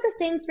 those are the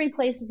same 3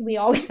 places we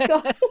always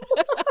go.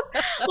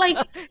 Like,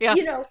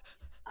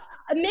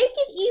 make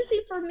it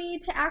easy for me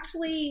to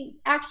actually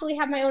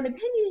have my own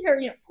opinion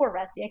here. Poor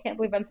Rusty, I can't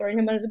believe I'm throwing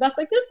him under the bus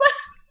like this.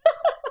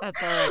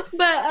 That's all right.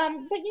 But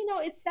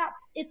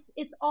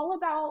it's all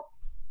about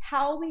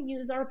how we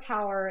use our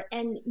power.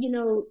 And,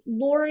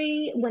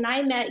 Lori, when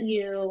I met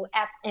you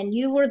and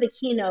you were the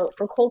keynote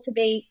for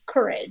Cultivate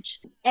Courage,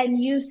 and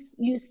you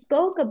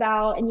spoke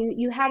about, and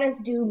you had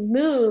us do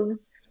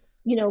moves,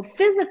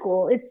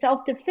 physical, it's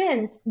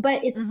self-defense,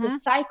 but it's the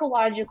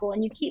psychological,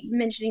 and you keep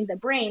mentioning the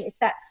brain. It's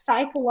that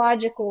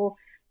psychological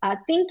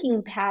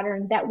thinking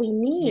pattern that we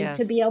need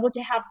to be able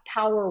to have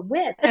power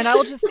with. And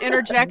I'll just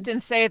interject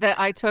and say that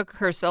I took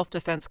her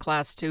self-defense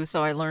class too,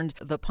 so I learned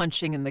the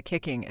punching and the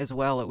kicking as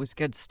well. It was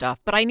good stuff.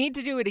 But I need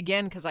to do it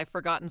again because I've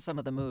forgotten some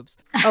of the moves.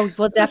 Oh,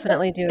 we'll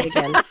definitely do it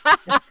again.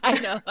 I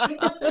know.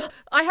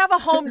 I have a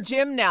home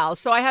gym now,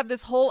 so I have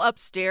this whole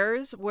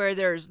upstairs where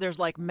there's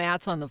like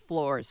mats on the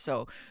floor.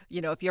 So,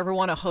 if you ever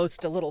want to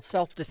host a little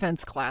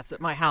self-defense class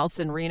at my house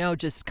in Reno,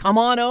 just come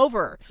on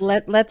over.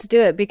 Let's do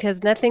it,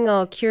 because nothing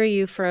will cure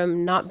you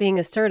from not being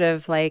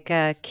assertive, like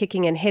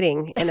kicking and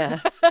hitting in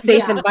a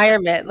safe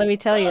environment. Let me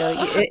tell you,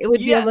 it would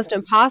be almost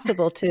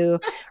impossible to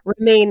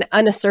remain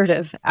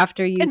unassertive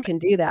after you can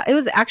do that. It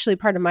was actually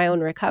part of my own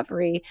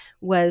recovery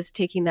was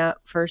taking that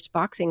first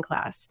boxing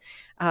class.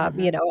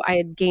 You know, I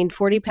had gained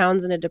 40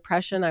 pounds in a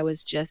depression. I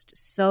was just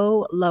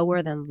so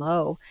lower than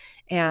low,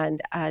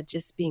 and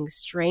just being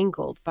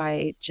strangled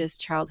by just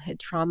childhood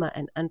trauma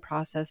and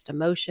unprocessed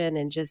emotion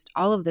and just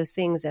all of those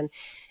things. And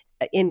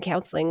in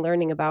counseling,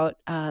 learning about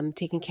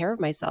taking care of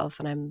myself.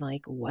 And I'm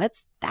like,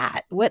 what's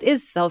that? What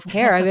is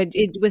self-care? I mean,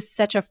 it was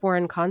such a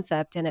foreign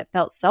concept, and it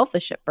felt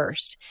selfish at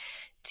first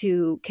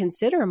to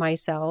consider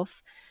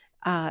myself.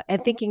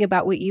 And thinking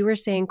about what you were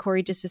saying,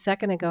 Corey, just a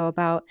second ago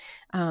about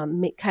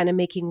kind of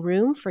making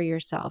room for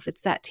yourself.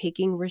 It's that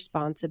taking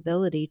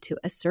responsibility to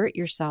assert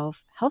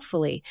yourself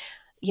healthfully.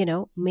 You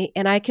know,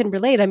 and I can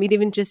relate. I mean,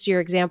 even just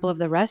your example of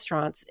the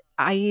restaurants,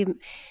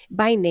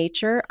 by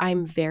nature,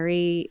 I'm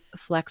very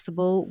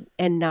flexible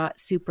and not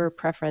super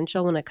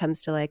preferential when it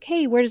comes to like,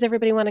 hey, where does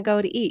everybody want to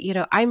go to eat? You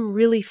know, I'm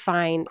really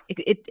fine,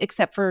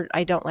 except for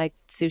I don't like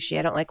sushi.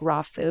 I don't like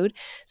raw food.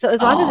 So as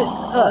long as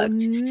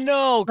it's cooked.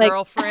 No, like,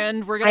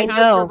 girlfriend, we're gonna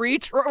have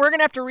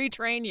to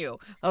retrain you.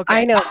 Okay,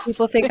 I know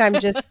people think I'm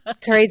just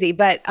crazy,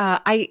 but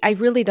I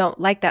really don't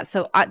like that.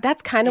 So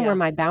that's kind of where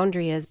my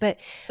boundary is. But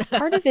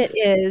part of it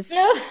is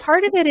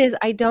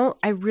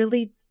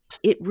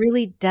it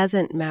really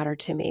doesn't matter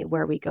to me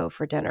where we go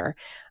for dinner.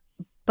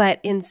 But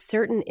in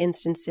certain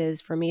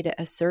instances, for me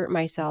to assert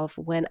myself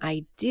when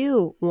I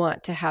do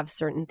want to have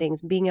certain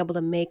things, being able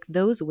to make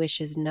those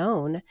wishes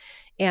known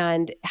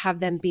and have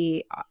them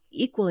be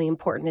equally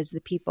important as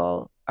the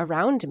people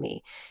around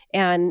me.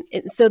 And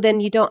so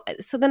then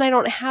I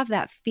don't have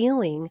that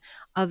feeling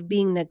of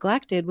being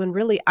neglected when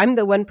really I'm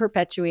the one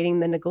perpetuating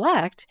the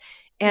neglect.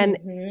 And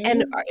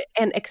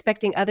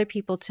expecting other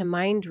people to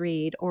mind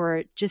read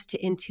or just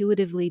to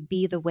intuitively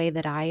be the way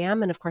that I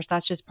am. And of course,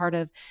 that's just part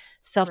of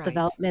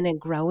self-development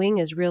and growing,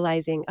 is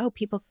realizing, oh,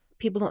 people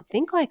don't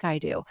think like I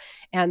do.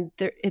 And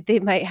they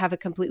might have a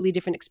completely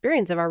different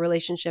experience of our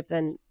relationship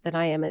than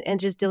I am. And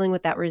just dealing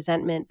with that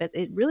resentment. But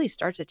it really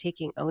starts at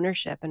taking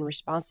ownership and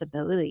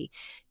responsibility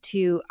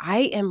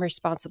I am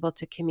responsible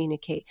to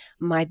communicate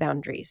my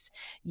boundaries.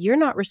 You're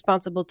not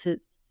responsible to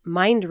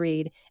mind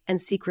read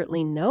and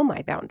secretly know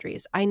my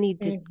boundaries. I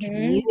need to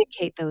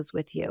communicate those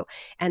with you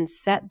and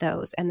set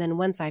those. And then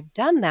once I've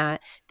done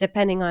that,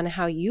 depending on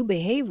how you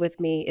behave with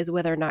me is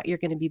whether or not you're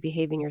going to be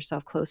behaving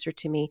yourself closer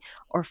to me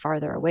or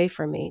farther away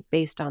from me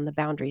based on the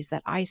boundaries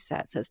that I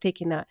set. So it's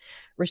taking that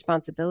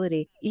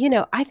responsibility. You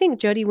know, I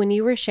think, Jody, when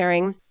you were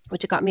sharing,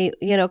 which got me,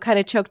 you know, kind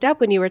of choked up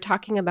when you were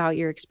talking about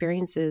your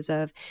experiences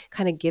of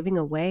kind of giving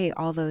away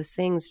all those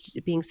things,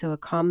 being so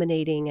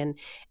accommodating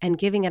and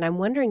giving. And I'm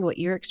wondering what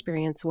your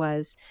experience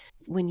was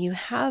when you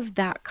have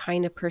that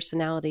kind of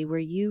personality where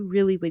you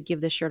really would give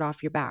the shirt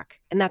off your back,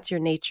 and that's your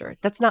nature.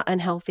 That's not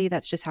unhealthy.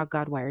 That's just how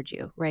God wired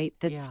you, right?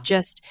 That's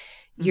just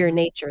your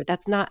nature.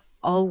 That's not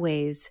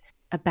always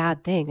a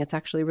bad thing. It's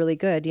actually really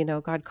good. You know,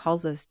 God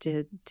calls us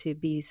to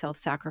be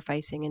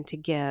self-sacrificing and to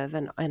give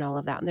and all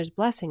of that. And there's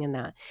blessing in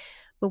that.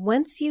 But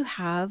once you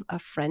have a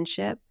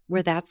friendship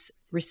where that's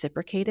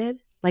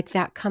reciprocated, like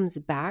that comes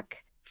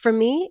back, for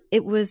me,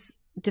 it was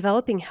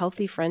developing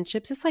healthy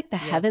friendships. It's like the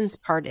heavens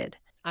parted.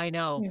 I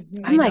know.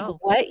 I'm like,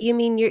 what? You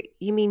mean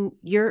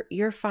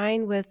you're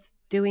fine with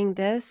doing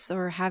this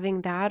or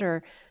having that,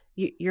 or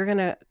you're going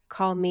to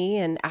call me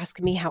and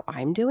ask me how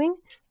I'm doing?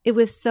 It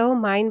was so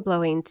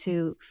mind-blowing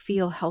to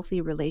feel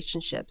healthy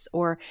relationships,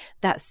 or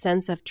that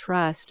sense of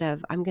trust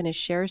of I'm going to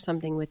share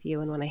something with you.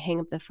 And when I hang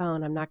up the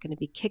phone, I'm not going to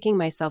be kicking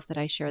myself that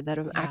I shared that.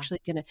 I'm actually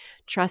going to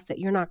trust that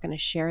you're not going to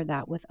share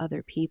that with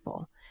other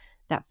people,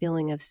 that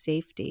feeling of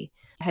safety.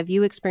 Have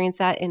you experienced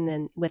that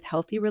with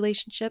healthy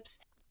relationships?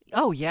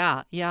 Oh,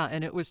 yeah. Yeah.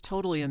 And it was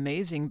totally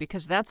amazing,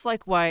 because that's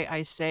like why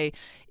I say,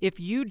 if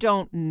you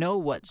don't know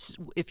what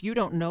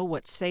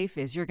safe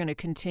is, you're going to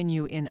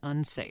continue in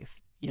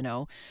unsafe, you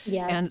know?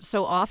 Yeah. And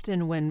so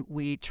often when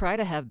we try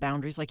to have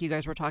boundaries, like you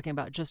guys were talking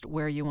about, just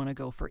where you want to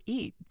go to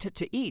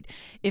eat,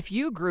 if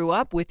you grew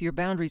up with your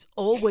boundaries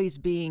always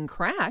being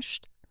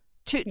crashed,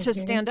 to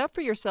stand up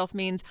for yourself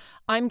means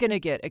I'm going to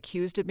get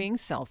accused of being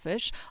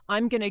selfish.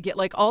 I'm going to get,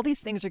 like, all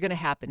these things are going to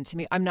happen to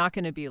me. I'm not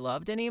going to be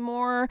loved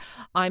anymore.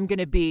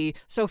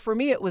 So for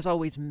me, it was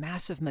always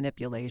massive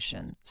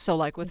manipulation. So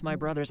like with my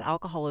brother's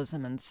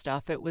alcoholism and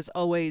stuff, it was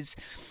always,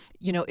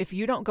 you know, if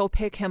you don't go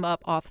pick him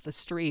up off the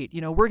street, you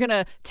know, we're going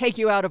to take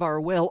you out of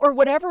our will, or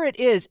whatever it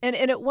is. And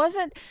it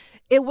wasn't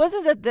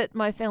that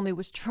my family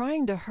was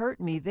trying to hurt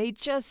me.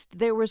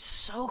 They were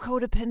so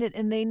codependent,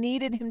 and they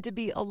needed him to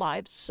be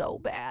alive so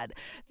bad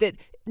that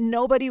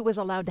nobody was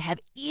allowed to have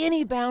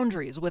any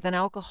boundaries with an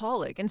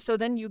alcoholic. And so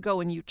then you go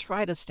and you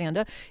try to stand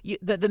up.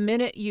 The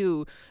minute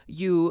you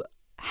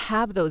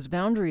have those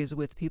boundaries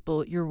with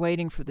people, you're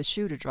waiting for the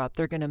shoe to drop.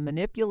 They're going to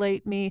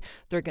manipulate me.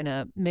 They're going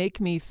to make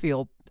me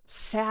feel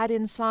sad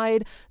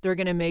inside. They're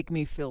going to make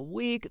me feel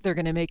weak. They're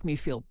going to make me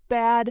feel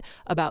bad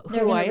about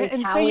who I am.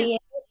 And so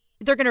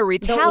they're going to Don't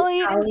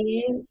retaliate.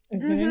 retaliate.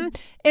 Mm-hmm.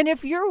 And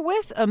if you're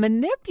with a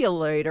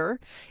manipulator,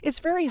 it's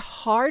very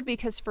hard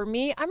because for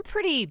me,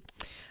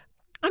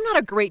 I'm not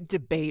a great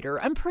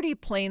debater. I'm pretty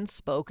plain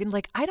spoken.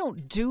 Like, I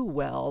don't do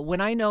well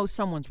when I know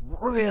someone's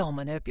real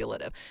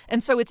manipulative.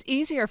 And so it's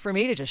easier for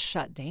me to just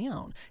shut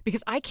down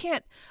because I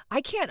can't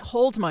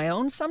hold my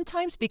own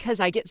sometimes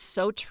because I get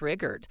so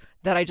triggered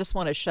that I just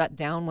want to shut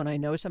down when I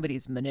know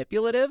somebody's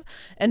manipulative.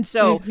 And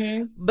so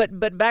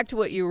but back to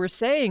what you were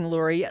saying,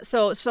 Lori.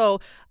 So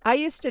I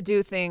used to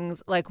do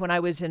things like when I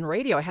was in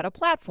radio, I had a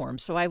platform.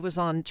 So I was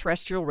on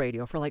terrestrial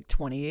radio for like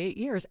 28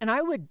 years, and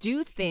I would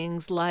do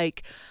things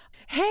like,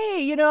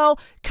 hey,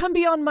 come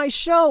be on my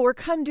show or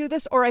come do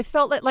this. Or I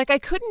felt like I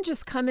couldn't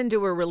just come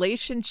into a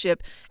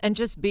relationship and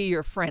just be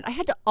your friend. I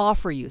had to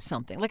offer you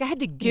something. Like I had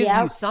to give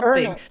you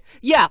something.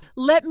 Yeah,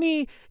 let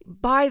me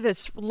buy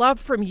this love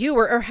from you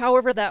or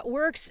however that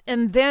works.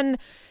 And then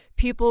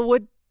people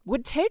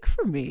would take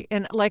from me.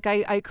 And like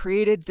I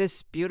created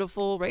this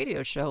beautiful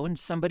radio show and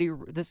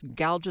this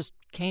gal just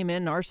came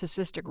in,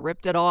 narcissistic,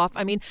 ripped it off.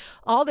 I mean,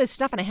 all this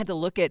stuff. And I had to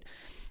look at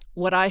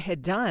what I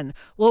had done.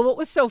 Well, what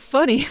was so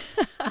funny,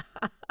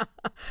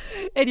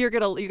 and you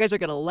guys are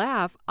gonna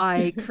laugh.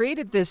 I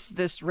created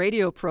this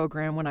radio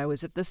program when I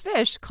was at the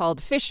Fish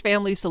called Fish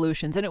Family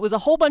Solutions, and it was a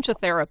whole bunch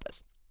of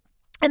therapists.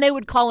 And they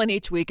would call in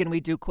each week and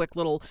we'd do quick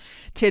little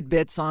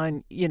tidbits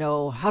on,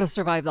 how to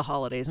survive the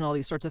holidays and all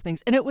these sorts of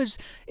things. And it was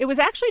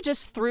actually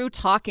just through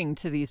talking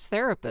to these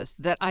therapists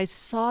that I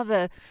saw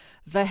the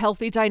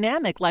healthy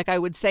dynamic. Like I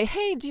would say,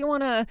 hey, do you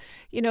want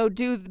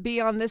to,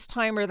 be on this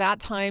time or that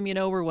time,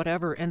 or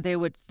whatever. And they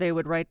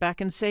would write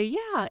back and say,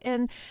 yeah.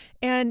 And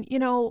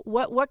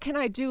what can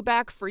I do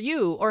back for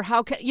you? Or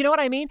how can, you know what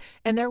I mean?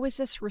 And there was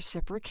this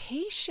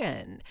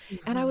reciprocation.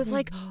 And I was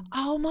like,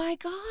 oh my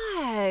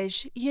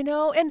gosh,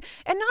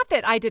 and not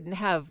that I didn't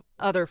have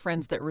other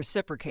friends that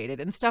reciprocated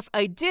and stuff.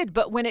 I did.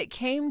 But when it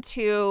came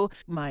to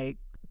my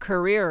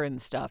career and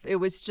stuff, it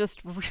was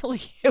just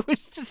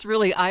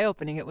really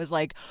eye-opening. It was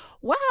like,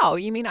 wow,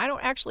 you mean I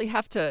don't actually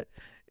have to,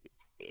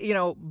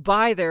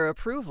 buy their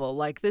approval?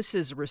 Like this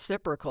is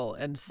reciprocal.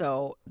 And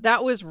so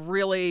that was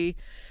really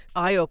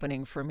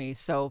eye-opening for me.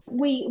 So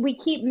we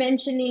keep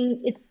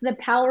mentioning it's the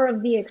power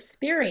of the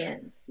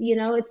experience.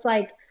 It's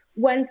like,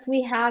 once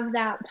we have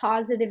that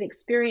positive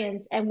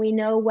experience and we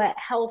know what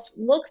health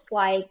looks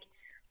like,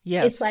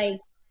 yes, it's like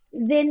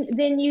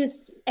then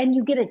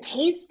you get a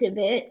taste of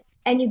it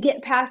and you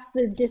get past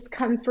the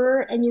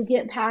discomfort and you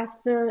get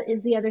past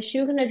is the other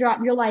shoe going to drop?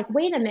 You're like,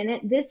 wait a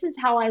minute, this is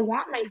how I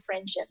want my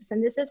friendships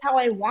and this is how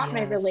I want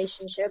my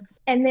relationships.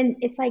 And then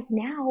it's like,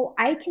 now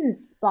I can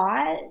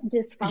spot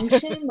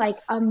dysfunction like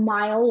a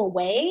mile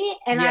away.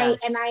 And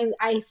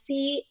I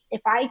see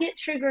if I get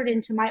triggered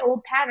into my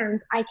old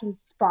patterns, I can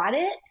spot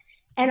it.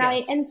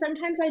 And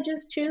sometimes I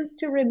just choose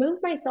to remove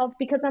myself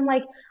because I'm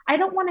like, I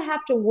don't want to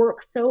have to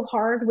work so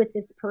hard with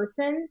this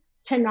person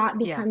to not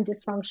become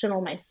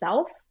dysfunctional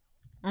myself.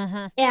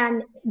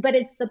 But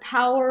it's the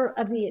power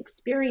of the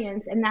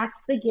experience. And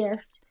that's the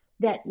gift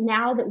that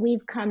now that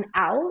we've come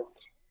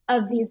out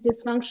of these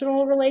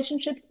dysfunctional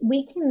relationships,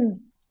 we can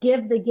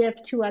give the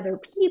gift to other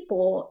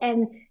people.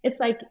 And it's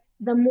like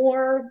the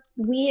more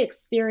we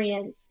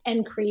experience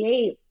and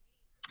create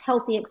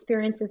healthy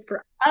experiences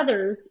for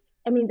others,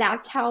 I mean,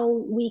 that's how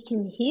we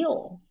can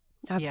heal.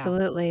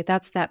 Absolutely. Yeah.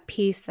 That's that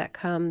peace that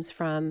comes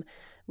from,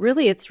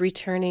 really, it's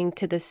returning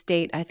to the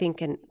state, I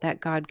think, that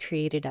God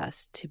created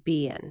us to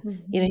be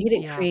in. He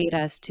didn't create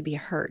us to be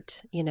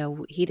hurt.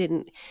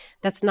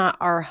 That's not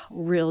our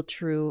real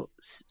true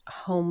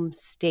home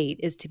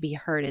state, is to be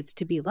hurt. It's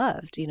to be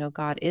loved.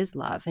 God is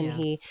love,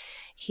 and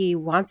he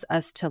wants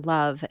us to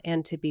love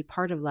and to be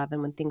part of love.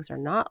 And when things are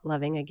not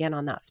loving, again,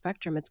 on that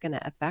spectrum, it's going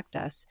to affect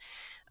us.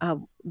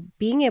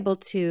 Being able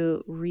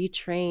to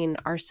retrain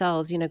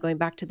ourselves, going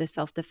back to the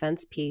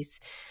self-defense piece,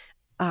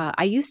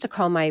 I used to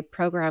call my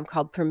program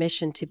called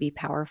Permission to Be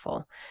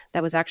Powerful.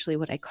 That was actually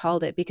what I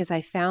called it, because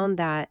I found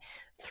that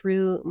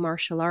through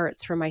martial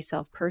arts for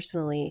myself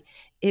personally,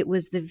 it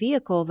was the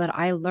vehicle that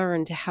I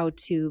learned how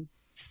to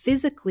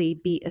physically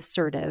be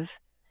assertive.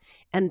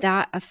 And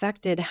that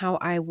affected how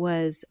I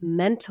was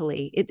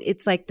mentally.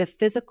 It's like the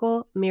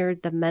physical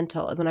mirrored the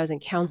mental. When I was in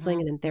counseling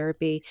and in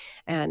therapy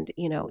and,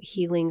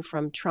 healing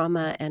from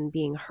trauma and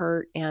being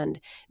hurt and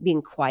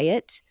being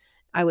quiet,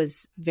 I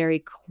was very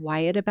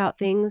quiet about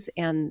things.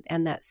 And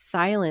that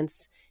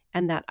silence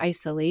and that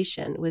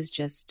isolation was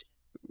just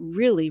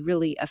really,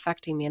 really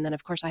affecting me. And then,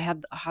 of course, I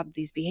had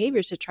these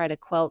behaviors to try to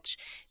quelch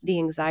the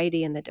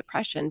anxiety and the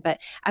depression. But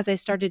as I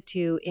started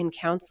to, in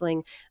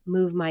counseling,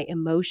 move my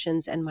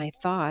emotions and my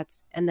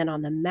thoughts, and then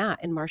on the mat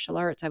in martial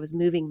arts, I was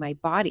moving my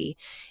body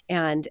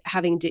and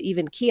having to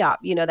even kiop,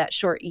 that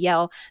short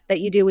yell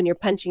that you do when you're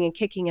punching and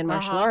kicking in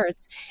martial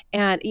arts.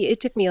 And it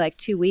took me like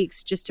 2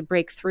 weeks just to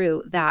break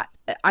through that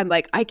I'm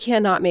like, I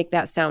cannot make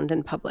that sound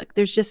in public.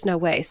 There's just no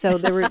way. So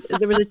there was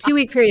a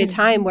 2-week period of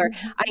time where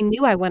I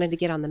knew I wanted to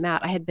get on the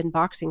mat. I had been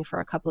boxing for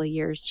a couple of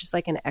years, just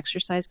like an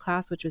exercise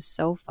class, which was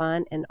so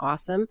fun and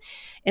awesome.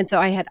 And so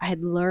I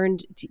had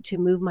learned to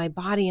move my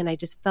body, and I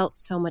just felt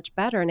so much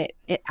better. And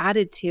it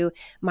added to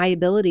my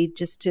ability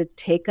just to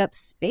take up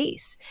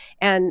space.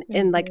 And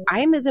like,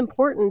 I'm as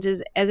important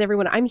as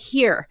everyone. I'm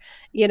here,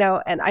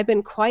 and I've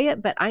been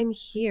quiet, but I'm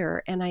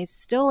here, and I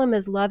still am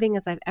as loving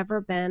as I've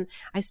ever been.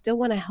 I still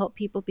want to help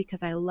people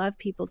because I love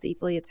people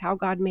deeply. It's how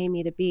God made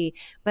me to be,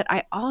 but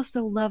I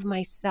also love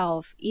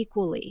myself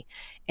equally.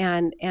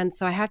 And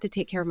so I have to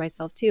take care of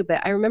myself too.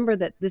 But I remember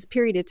that this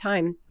period of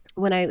time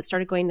when I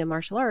started going to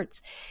martial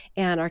arts,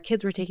 and our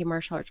kids were taking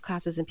martial arts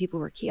classes, and people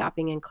were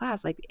key-opping in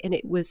class,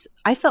 and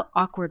I felt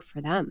awkward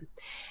for them.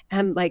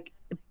 And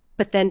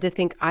but then to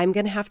think I'm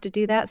going to have to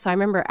do that. So I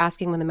remember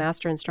asking one of the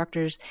master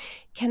instructors,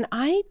 can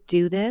I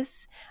do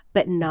this,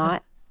 but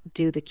not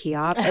do the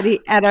key-op?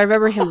 And I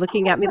remember him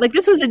looking at me like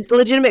this was a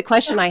legitimate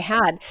question I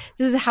had.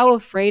 This is how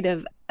afraid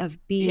of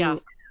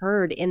being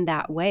heard in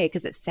that way,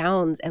 because it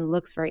sounds and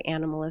looks very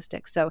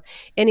animalistic. So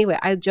anyway,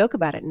 I joke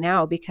about it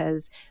now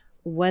because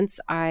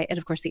and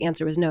of course the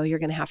answer was no, you're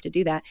going to have to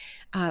do that.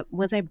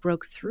 Once I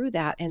broke through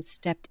that and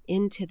stepped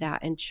into that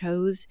and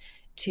chose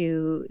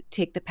to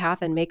take the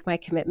path and make my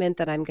commitment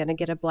that I'm going to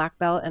get a black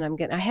belt, and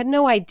I had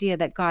no idea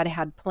that God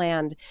had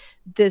planned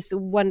this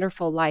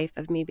wonderful life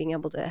of me being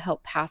able to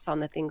help pass on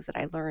the things that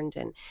I learned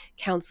in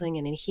counseling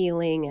and in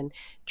healing and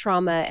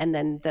trauma, and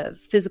then the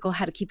physical,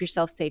 how to keep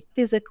yourself safe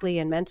physically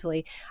and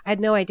mentally. I had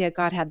no idea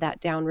God had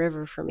that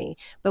downriver for me.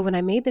 But when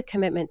I made the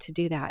commitment to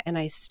do that and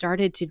I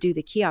started to do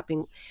the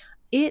key-opping,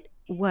 it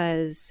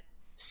was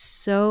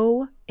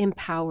so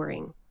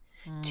empowering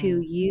to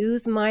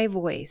use my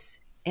voice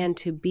and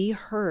to be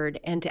heard,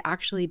 and to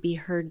actually be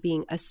heard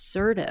being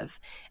assertive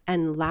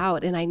and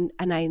loud. And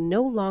I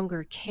no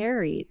longer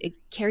carried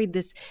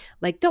this,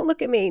 like, don't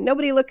look at me,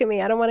 nobody look at me,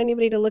 I don't want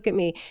anybody to look at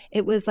me.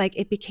 It was like,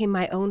 it became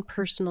my own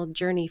personal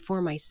journey for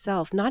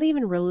myself, not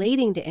even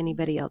relating to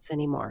anybody else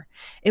anymore.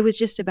 It was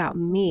just about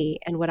me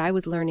and what I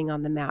was learning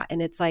on the mat.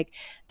 And it's like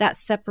that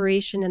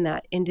separation and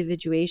that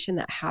individuation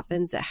that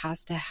happens, it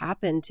has to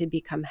happen to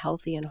become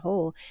healthy and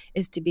whole,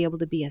 is to be able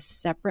to be a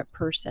separate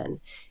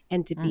person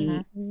and to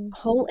be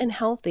whole and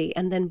healthy,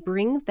 and then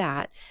bring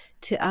that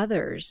to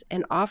others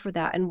and offer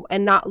that,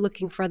 and not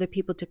looking for other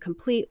people to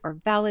complete or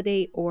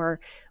validate or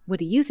what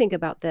do you think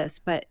about this,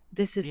 but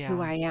this is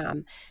who I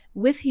am,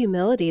 with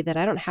humility that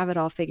I don't have it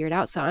all figured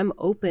out. So I'm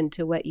open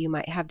to what you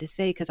might have to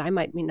say, because I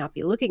might not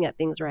be looking at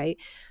things right,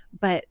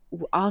 but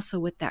also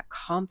with that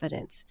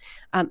confidence,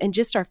 and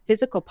just our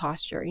physical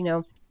posture.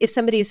 If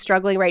somebody is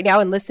struggling right now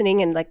and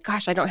listening and like,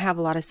 gosh, I don't have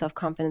a lot of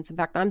self-confidence. In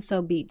fact, I'm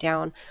so beat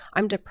down.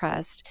 I'm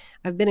depressed.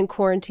 I've been in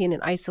quarantine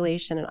and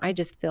isolation, and I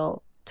just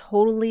feel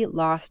totally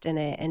lost in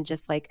it. And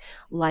just like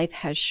life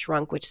has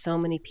shrunk, which so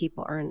many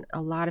people are in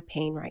a lot of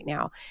pain right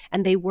now.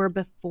 And they were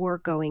before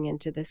going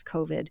into this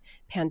COVID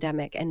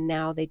pandemic. And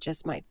now they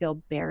just might feel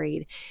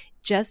buried.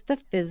 Just the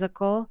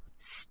physical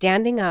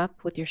standing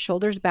up with your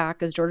shoulders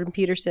back, as Jordan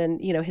Peterson,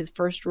 his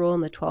first rule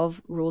in the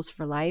 12 Rules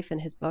for Life in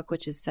his book,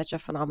 which is such a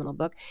phenomenal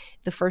book.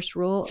 The first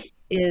rule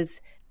is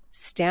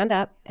stand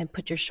up and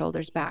put your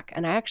shoulders back.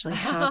 And I actually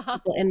have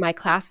people in my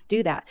class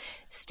do that.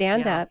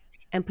 Stand up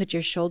and put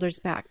your shoulders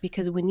back,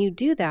 because when you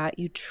do that,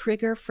 you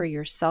trigger for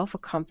yourself a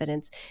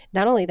confidence,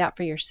 not only that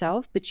for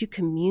yourself, but you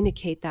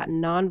communicate that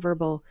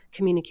nonverbal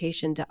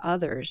communication to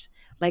others.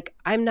 Like,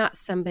 I'm not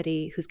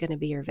somebody who's going to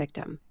be your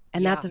victim.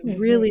 And that's a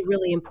really,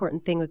 really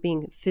important thing with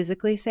being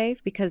physically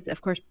safe, because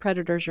of course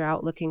predators are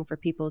out looking for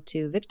people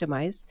to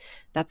victimize.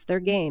 That's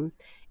their game.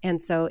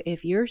 And so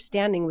if you're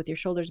standing with your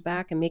shoulders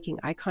back and making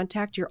eye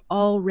contact, you're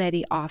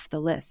already off the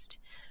list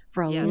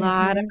for a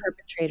lot of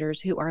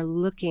perpetrators who are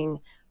looking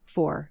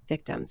for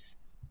victims.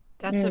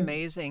 That's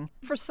amazing.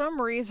 For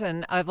some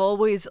reason, I've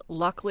always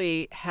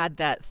luckily had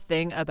that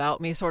thing about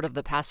me, sort of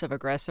the passive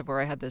aggressive, where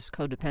I had this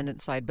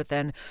codependent side. But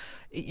then,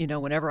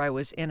 whenever I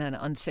was in an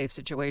unsafe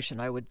situation,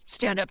 I would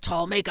stand up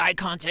tall, make eye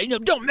contact,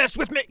 don't mess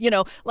with me,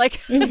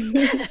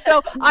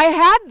 so I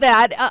had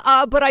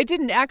that, but I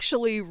didn't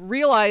actually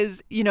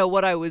realize,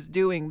 what I was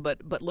doing.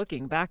 But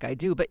looking back, I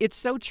do. But it's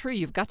so true.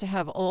 You've got to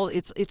have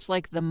it's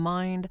like the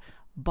mind,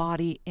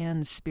 body,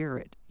 and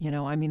spirit.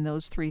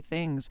 Those three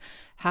things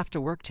have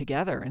to work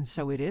together. And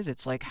so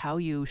it's like how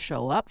you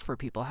show up for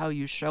people, how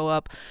you show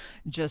up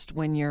just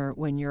when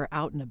you're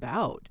out and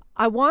about.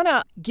 I want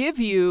to give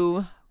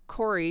you,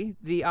 Corey,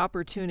 the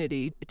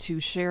opportunity to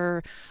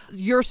share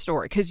your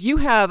story, because you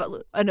have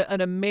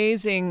an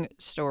amazing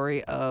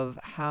story of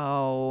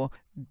how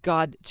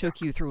God took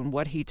you through and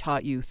what he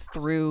taught you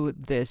through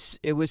this.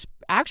 It was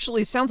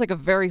actually sounds like a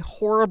very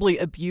horribly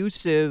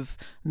abusive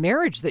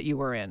marriage that you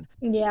were in.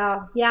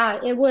 Yeah,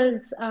 it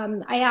was.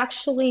 I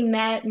actually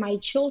met my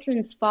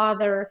children's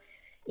father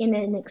in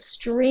an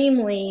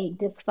extremely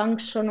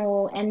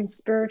dysfunctional and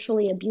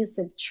spiritually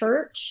abusive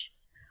church.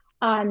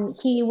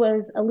 He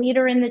was a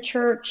leader in the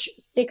church,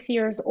 6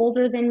 years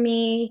older than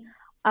me.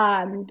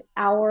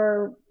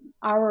 Our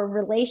our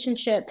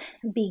relationship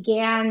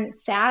began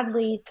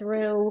sadly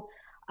through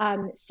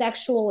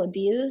sexual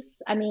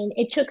abuse. I mean,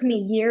 it took me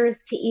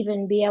years to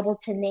even be able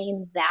to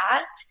name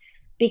that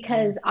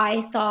because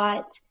I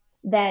thought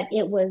that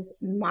it was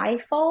my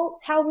fault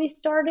how we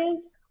started.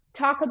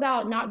 Talk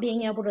about not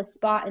being able to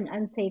spot an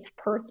unsafe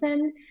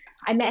person.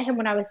 I met him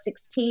when I was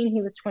 16,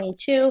 he was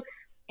 22,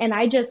 and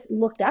I just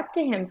looked up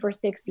to him for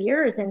 6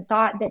 years and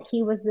thought that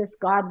he was this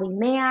godly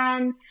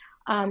man.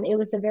 It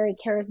was a very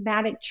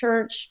charismatic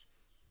church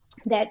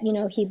that,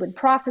 he would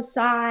prophesy.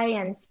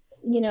 And,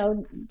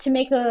 to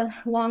make a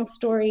long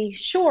story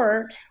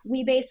short,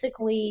 we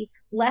basically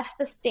left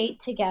the state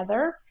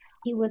together.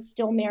 He was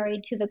still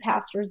married to the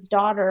pastor's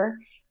daughter.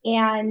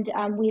 And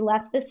we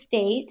left the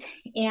state.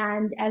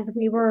 And as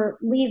we were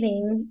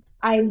leaving,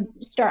 I'm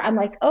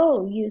like,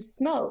 oh, you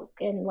smoke,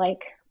 and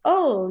like,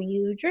 oh,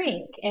 you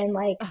drink, and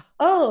like,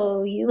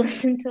 oh, you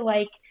listen to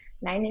like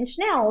Nine Inch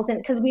Nails, and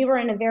because we were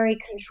in a very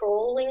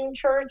controlling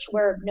church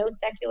where no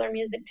secular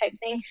music type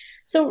thing.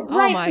 So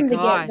from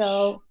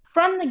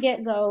the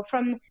get-go,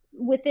 from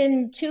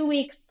within 2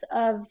 weeks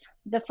of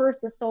the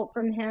first assault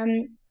from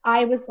him,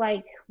 I was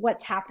like,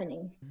 what's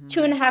happening?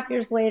 2.5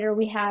 years later,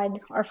 we had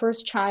our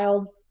first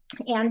child.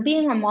 And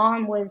being a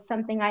mom was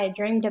something I had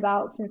dreamed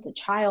about since a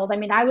child. I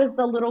mean, I was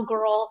the little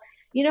girl.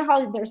 You know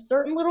how there's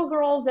certain little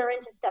girls, they're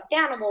into stuffed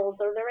animals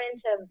or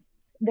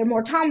they're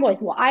more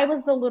tomboys. Well, I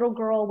was the little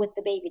girl with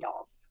the baby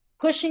dolls,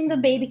 pushing the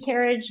baby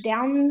carriage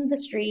down the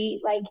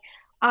street. Like,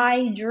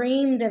 I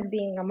dreamed of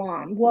being a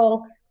mom.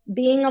 Well,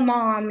 being a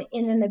mom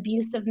in an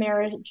abusive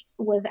marriage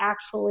was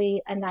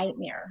actually a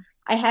nightmare.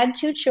 I had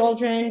 2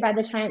 children by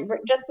the time,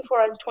 just before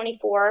I was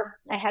 24,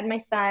 I had my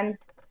son.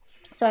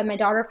 So I had my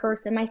daughter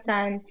first and my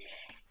son.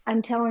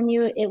 I'm telling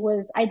you,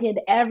 I did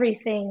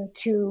everything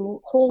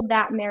to hold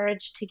that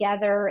marriage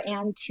together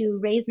and to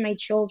raise my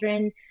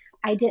children.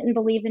 I didn't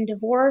believe in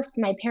divorce.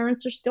 My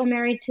parents are still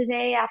married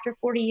today after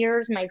 40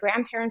 years. My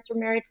grandparents were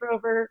married for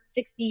over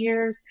 60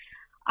 years.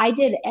 I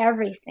did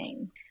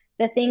everything.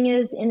 The thing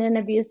is, in an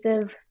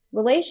abusive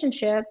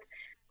relationship,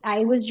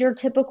 I was your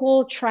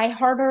typical try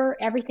harder.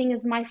 Everything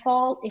is my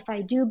fault. If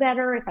I do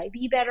better, if I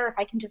be better, if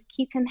I can just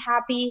keep him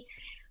happy.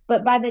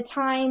 But by the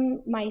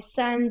time my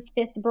son's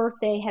 5th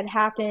birthday had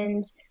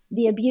happened,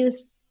 the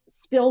abuse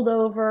spilled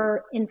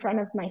over in front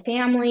of my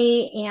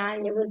family,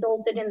 and it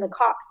resulted in the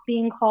cops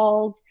being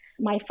called.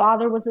 My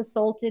father was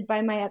assaulted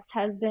by my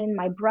ex-husband.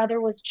 My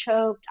brother was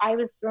choked. I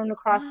was thrown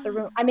across the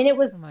room. I mean, it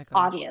was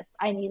obvious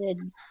I needed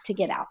to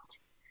get out.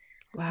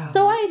 Wow.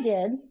 So I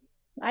did.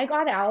 I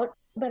got out,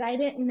 but I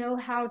didn't know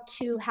how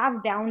to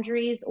have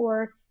boundaries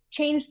or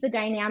change the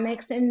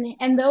dynamics.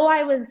 And though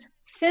I was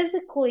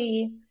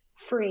physically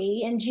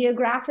free and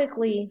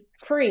geographically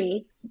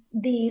free,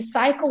 the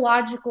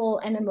psychological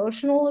and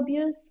emotional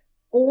abuse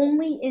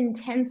only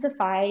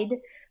intensified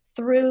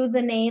through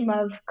the name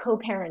of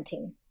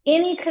co-parenting.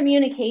 Any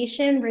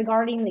communication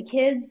regarding the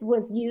kids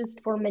was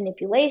used for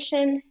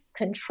manipulation,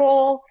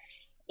 control,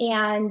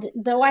 and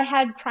though I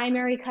had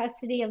primary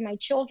custody of my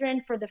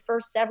children for the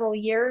first several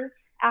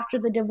years after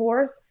the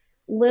divorce,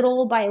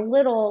 little by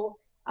little,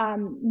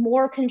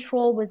 more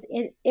control was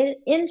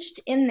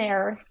inched in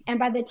there. And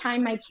by the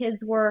time my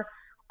kids were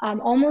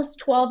almost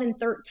 12 and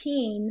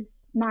 13,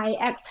 my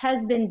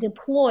ex-husband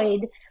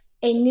deployed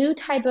a new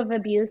type of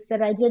abuse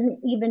that I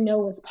didn't even know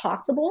was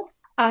possible.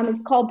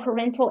 It's called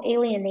parental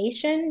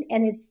alienation,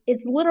 and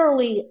it's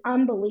literally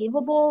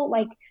unbelievable.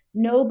 Like,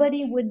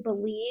 nobody would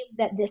believe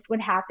that this would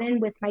happen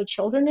with my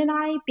children and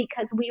I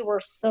because we were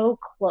so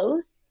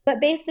close. But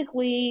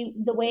basically,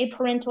 the way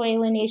parental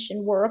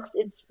alienation works,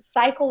 it's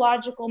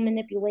psychological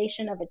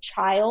manipulation of a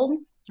child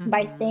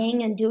by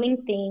saying and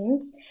doing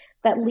things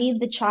that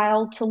lead the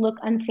child to look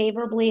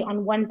unfavorably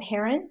on one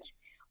parent,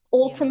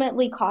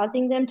 ultimately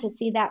causing them to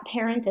see that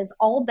parent as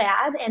all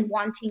bad and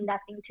wanting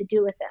nothing to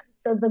do with them.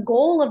 So the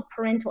goal of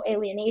parental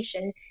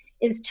alienation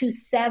is to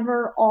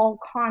sever all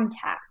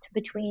contact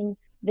between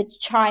the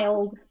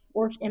child,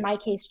 or in my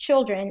case,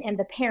 children, and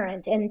the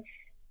parent. And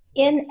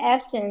in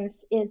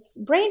essence, it's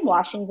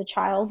brainwashing the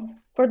child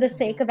for the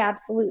sake of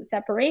absolute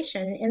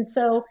separation. And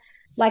so,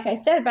 like I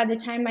said, by the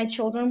time my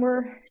children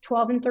were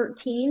 12 and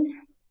 13,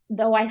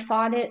 though I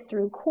fought it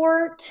through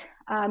court,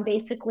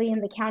 basically in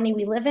the county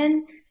we live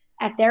in,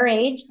 at their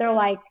age, they're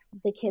like,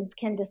 the kids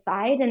can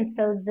decide. And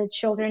so the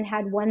children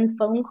had one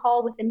phone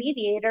call with the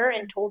mediator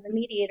and told the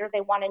mediator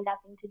they wanted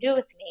nothing to do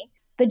with me.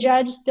 The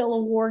judge still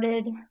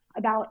awarded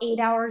about 8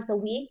 hours a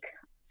week,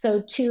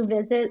 so 2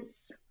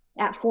 visits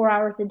at 4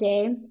 hours a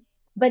day.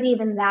 But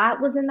even that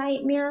was a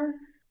nightmare.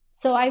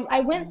 So I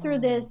went through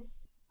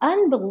this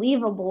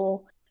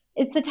unbelievable,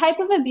 it's the type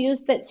of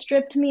abuse that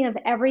stripped me of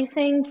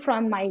everything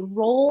from my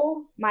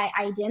role, my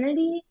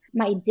identity,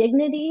 my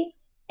dignity,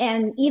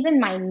 and even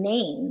my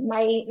name.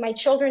 My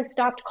children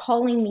stopped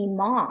calling me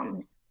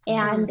mom,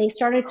 and they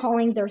started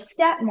calling their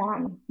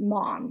stepmom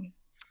mom.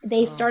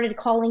 They started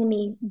calling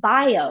me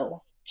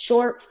bio,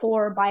 short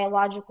for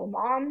biological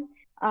mom.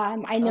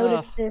 I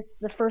noticed this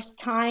the first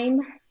time.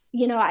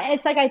 You know,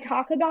 it's like I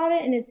talk about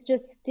it and it's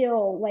just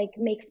still like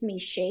makes me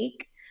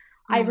shake.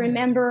 I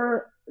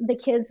remember the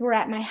kids were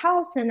at my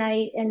house, and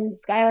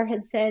Skylar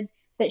had said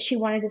that she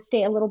wanted to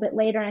stay a little bit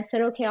later. And I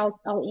said, okay,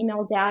 I'll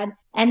email dad.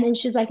 And then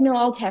she's like, no,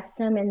 I'll text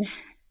him. And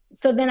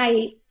so then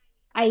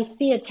I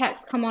see a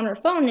text come on her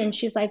phone, and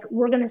she's like,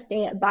 we're going to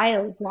stay at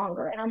Bio's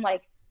longer. And I'm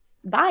like,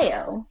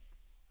 Bio?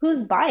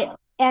 Who's Bio?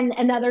 And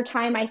another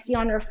time I see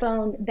on her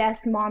phone,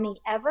 best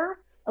mommy ever,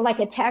 like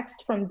a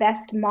text from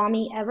best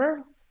mommy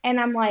ever. And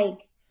I'm like,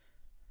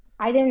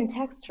 I didn't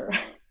text her.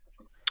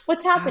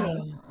 What's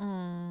happening?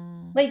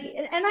 Like,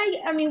 and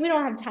I mean, we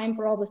don't have time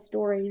for all the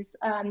stories.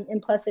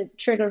 And plus it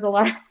triggers a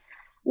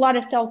lot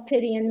of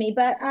self-pity in me.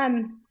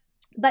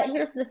 But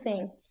here's the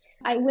thing.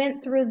 I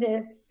went through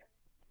this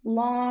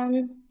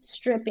long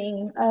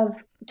stripping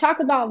of, talk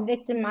about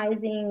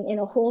victimizing in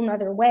a whole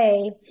nother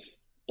way.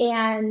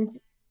 And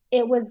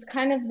it was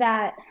kind of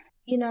that,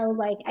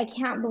 like, I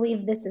can't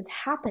believe this is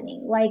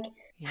happening. Like,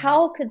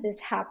 how could this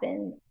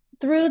happen?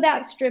 Through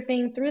that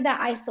stripping, through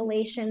that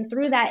isolation,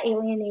 through that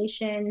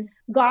alienation,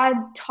 God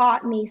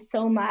taught me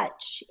so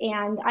much.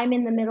 And I'm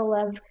in the middle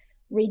of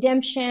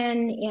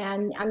redemption,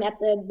 and I'm at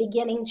the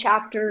beginning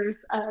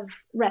chapters of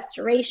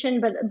restoration.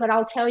 But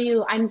I'll tell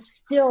you, I'm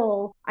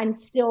still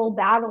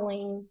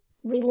battling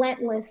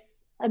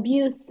relentless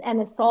abuse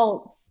and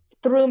assaults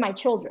through my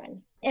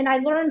children. And I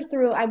went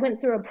through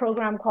a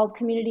program called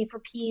Community for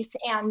Peace,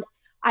 and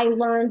I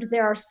learned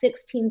there are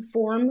 16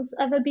 forms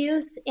of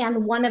abuse,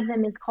 and one of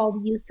them is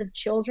called use of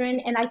children.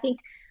 And I think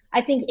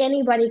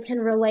anybody can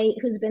relate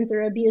who's been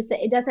through abuse,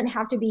 that it doesn't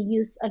have to be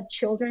use of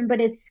children,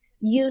 but it's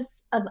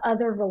use of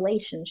other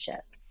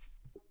relationships.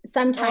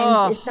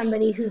 Sometimes it's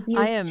somebody who's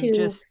used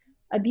to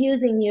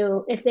abusing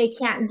you. If they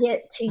can't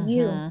get to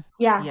you,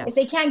 if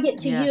they can't get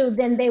to you,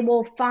 then they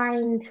will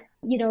find,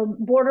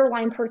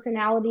 borderline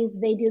personalities.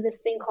 They do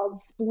this thing called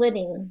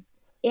splitting.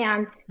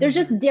 And there's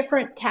just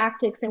different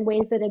tactics and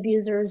ways that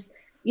abusers,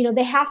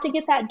 they have to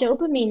get that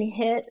dopamine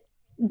hit.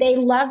 They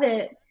love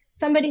it.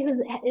 Somebody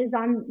who is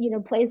on,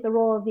 plays the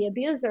role of the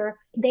abuser,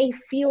 they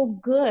feel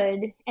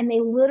good, and they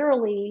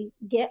literally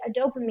get a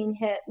dopamine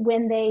hit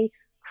when they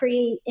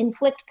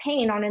inflict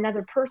pain on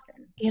another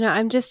person.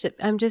 I'm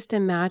just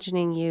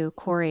imagining you,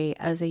 Corey,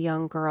 as a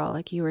young girl,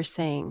 like you were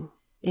saying,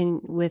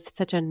 with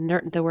such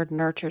the word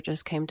nurture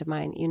just came to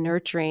mind, you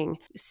nurturing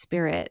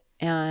spirit,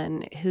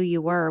 and who you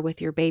were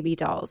with your baby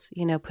dolls,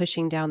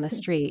 pushing down the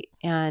street.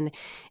 And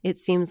it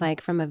seems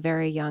like from a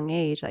very young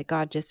age, like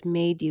God just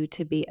made you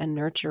to be a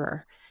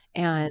nurturer,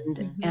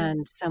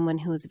 and someone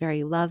who is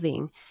very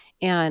loving,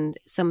 and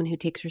someone who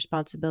takes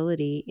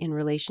responsibility in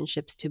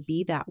relationships to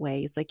be that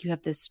way. It's like you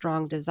have this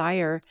strong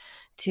desire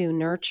to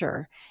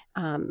nurture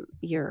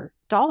your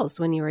dolls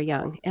when you were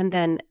young. And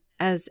then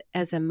as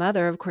a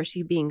mother, of course,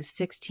 you being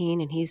 16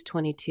 and he's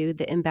 22,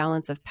 the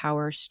imbalance of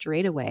power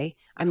straight away.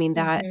 I mean,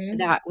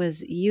 that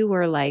was, you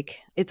were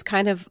like, it's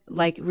kind of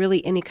like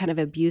really any kind of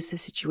abusive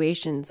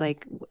situations.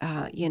 Like,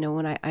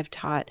 when I've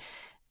taught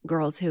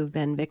girls who've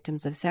been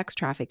victims of sex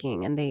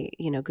trafficking, and they,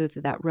 go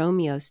through that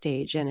Romeo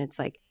stage, and it's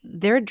like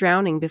they're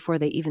drowning before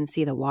they even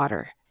see the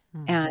water.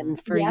 And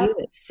for you,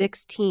 it's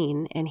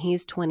 16 and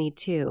he's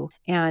 22,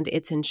 and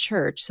it's in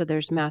church. So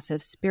there's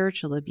massive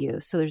spiritual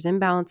abuse. So there's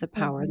imbalance of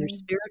power. There's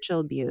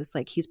spiritual abuse.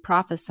 Like he's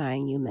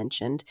prophesying, you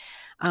mentioned,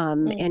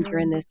 and you're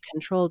in this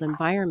controlled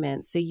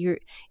environment. So you're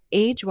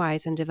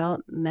age-wise and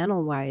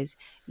developmental-wise,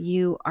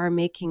 you are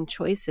making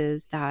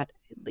choices that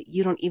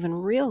you don't even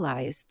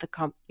realize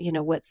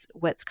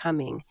what's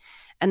coming.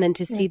 And then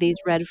to see these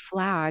red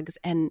flags,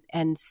 and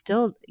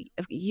still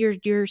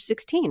you're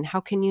 16. How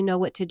can you know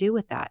what to do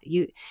with that?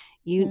 You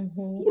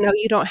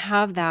don't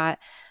have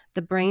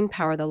the brain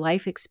power, the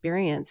life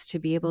experience to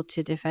be able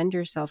to defend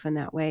yourself in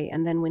that way.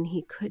 And then when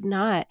he could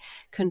not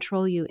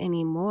control you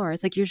anymore,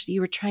 it's like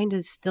you were trying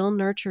to still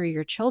nurture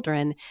your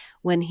children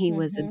when he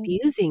was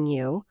abusing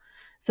you.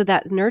 So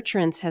that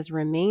nurturance has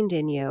remained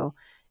in you.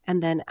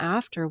 And then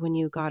after, when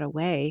you got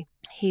away,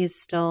 he is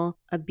still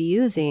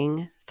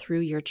abusing through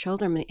your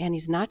children. And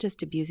he's not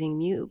just abusing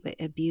you, but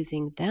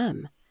abusing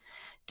them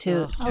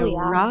to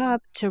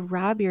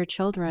rob your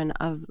children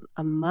of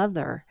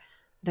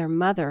their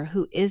mother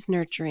who is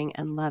nurturing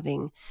and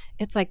loving.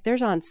 It's like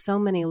there's on so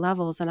many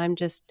levels. And I'm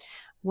just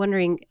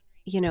wondering,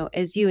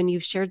 as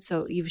you've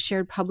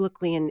shared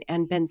publicly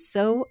and been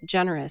so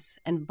generous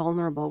and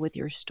vulnerable with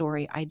your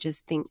story. I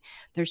just think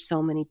there's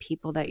so many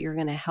people that you're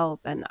going to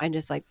help. And I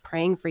just like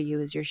praying for you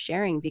as you're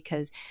sharing,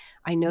 because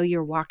I know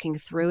you're walking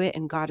through it,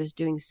 and God is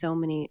doing so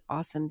many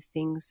awesome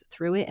things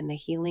through it, and the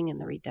healing and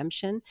the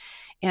redemption.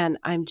 And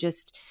I'm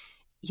just,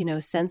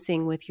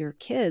 sensing with your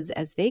kids,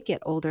 as they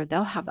get older,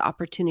 they'll have the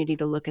opportunity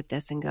to look at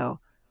this and go,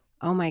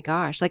 oh my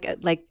gosh,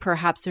 like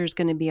perhaps there's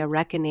going to be a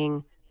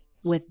reckoning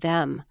with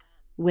them,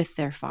 with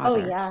their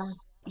father. Oh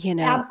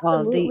yeah.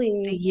 Absolutely.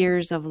 All the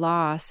years of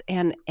loss,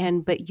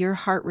 but your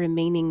heart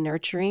remaining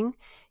nurturing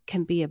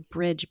can be a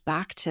bridge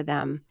back to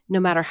them. No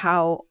matter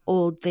how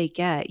old they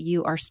get,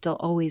 you are still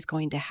always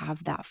going to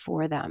have that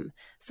for them.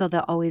 So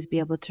they'll always be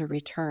able to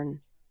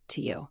return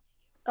to you.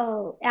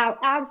 Oh,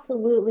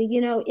 absolutely.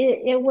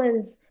 It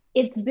was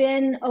it's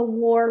been a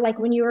war, like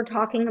when you were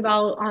talking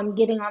about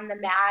getting on the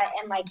mat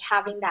and like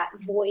having that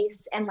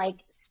voice and like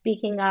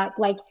speaking up.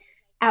 Like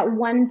at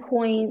one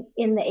point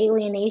in the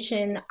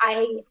alienation,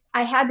 I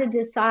had to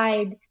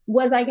decide,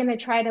 was I going to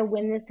try to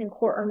win this in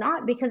court or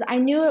not, because I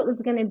knew it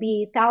was going to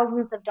be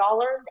thousands of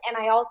dollars. And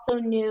I also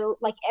knew,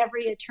 like,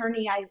 every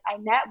attorney I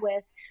met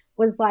with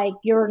was like,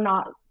 you're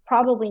not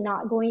probably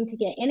not going to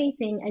get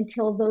anything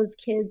until those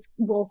kids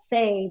will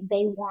say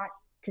they want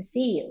to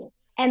see you.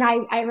 And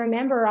I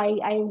remember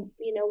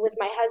with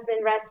my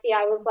husband, Rusty,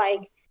 I was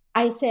like,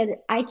 I said,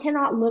 I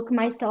cannot look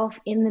myself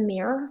in the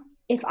mirror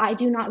if I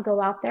do not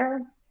go out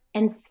there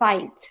and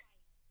fight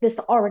this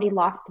already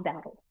lost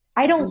battle.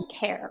 I don't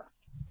care.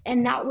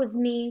 And that was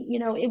me.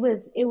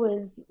 It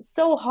was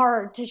so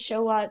hard to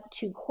show up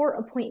to court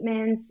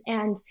appointments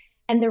and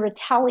the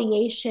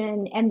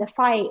retaliation and the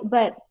fight,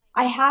 but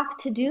I have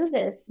to do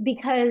this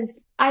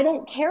because I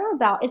don't care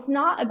it's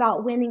not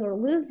about winning or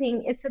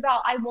losing. It's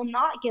about, I will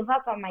not give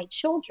up on my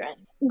children.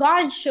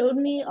 God showed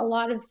me a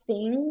lot of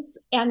things.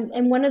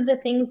 And one of the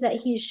things that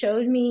he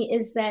showed me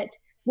is that,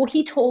 well,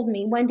 he told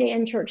me one day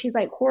in church, he's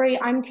like,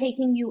 Corey, I'm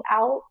taking you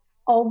out,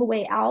 all the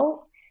way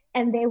out,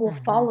 and they will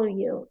follow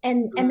you.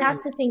 And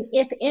that's the thing.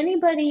 If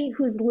anybody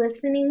who's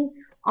listening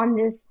on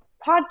this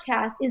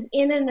podcast is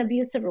in an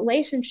abusive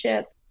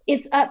relationship,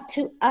 it's up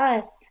to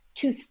us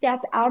to step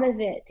out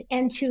of it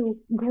and to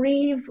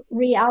grieve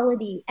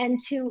reality and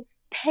to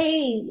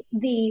pay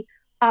the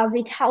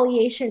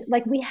retaliation.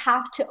 Like, we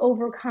have to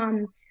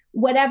overcome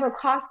whatever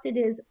cost it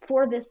is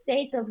for the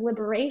sake of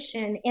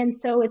liberation. And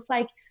so it's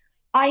like,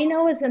 I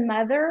know as a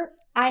mother,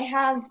 I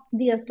have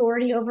the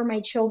authority over my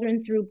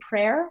children through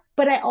prayer,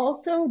 but I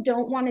also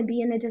don't want to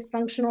be in a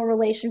dysfunctional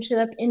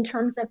relationship in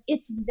terms of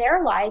it's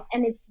their life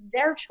and it's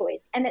their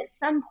choice. And at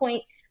some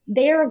point,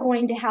 they are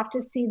going to have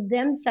to see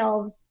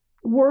themselves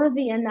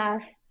worthy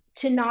enough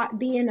to not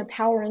be in a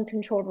power and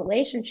control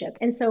relationship.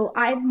 And so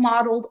I've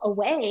modeled a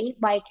way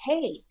like,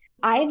 hey,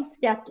 I've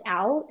stepped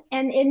out,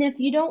 and if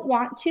you don't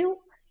want to,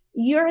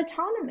 you're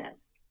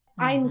autonomous.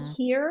 I'm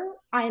here.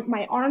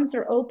 My arms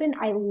are open.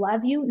 I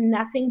love you.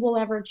 Nothing will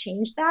ever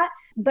change that.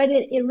 But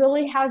it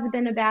really has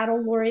been a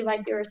battle, Lori,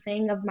 like you were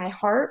saying, of my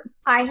heart.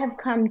 I have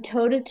come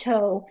toe to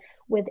toe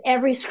with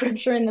every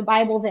scripture in the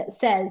Bible that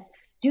says,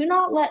 do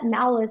not let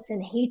malice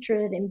and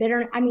hatred and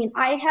bitterness. I mean,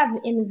 I have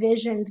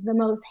envisioned the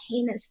most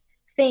heinous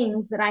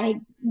things that I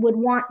would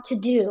want to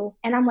do.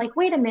 And I'm like,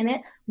 wait a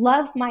minute,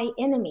 love my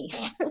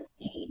enemies.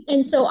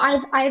 And so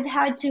I've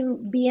had to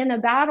be in a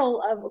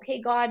battle of,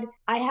 okay, God,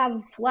 I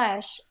have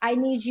flesh. I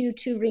need you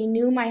to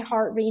renew my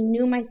heart,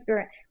 renew my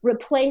spirit,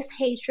 replace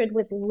hatred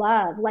with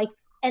love.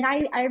 And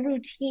I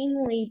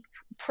routinely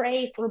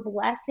pray for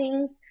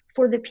blessings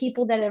for the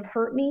people that have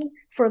hurt me,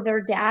 for their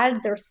dad,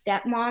 their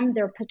stepmom,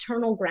 their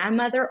paternal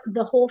grandmother,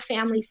 the whole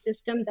family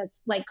system that's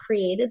like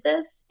created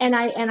this. And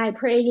I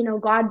pray,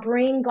 God,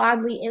 bring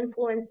godly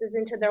influences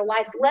into their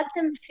lives. Let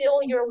them feel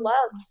your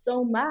love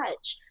so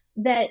much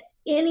that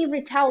any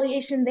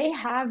retaliation they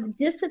have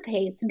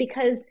dissipates,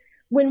 because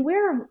when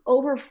we're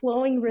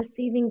overflowing,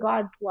 receiving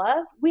God's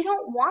love, we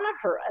don't want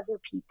to hurt other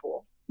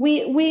people.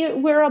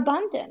 We're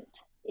abundant.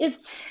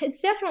 It's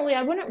definitely,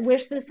 I wouldn't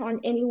wish this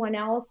on anyone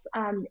else.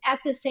 At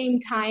the same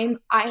time,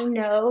 I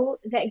know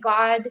that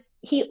God,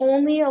 he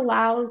only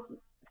allows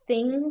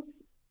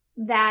things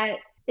that,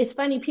 it's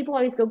funny, people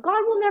always go,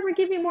 God will never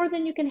give you more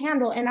than you can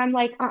handle. And I'm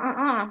like,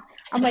 I'm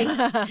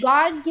like,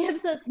 God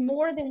gives us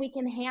more than we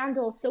can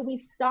handle. So we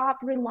stop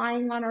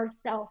relying on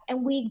ourselves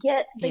and we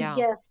get the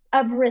gift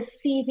of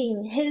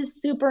receiving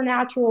his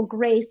supernatural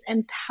grace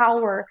and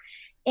power.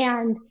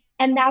 And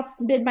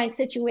that's been my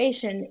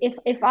situation.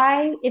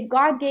 If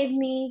God gave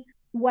me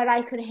what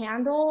I could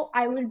handle,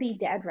 I would be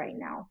dead right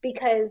now.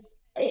 Because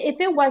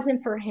if it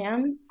wasn't for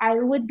him, I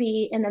would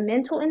be in a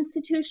mental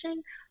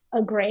institution,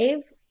 a grave,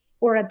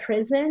 or a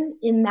prison,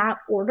 in that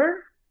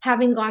order,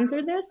 having gone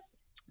through this.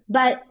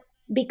 But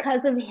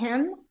because of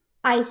him,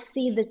 I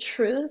see the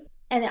truth,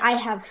 and I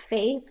have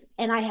faith,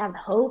 and I have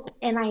hope,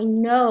 and I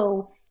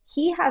know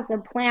he has a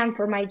plan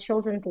for my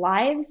children's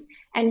lives,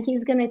 and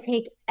he's going to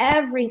take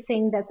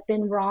everything that's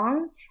been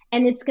wrong,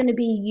 and it's going to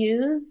be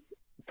used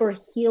for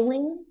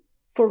healing,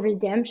 for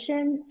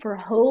redemption, for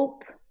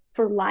hope,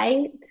 for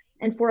light,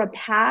 and for a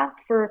path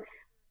for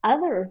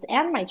others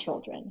and my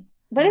children.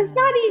 But it's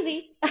not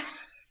easy.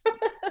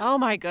 Oh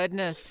my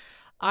goodness.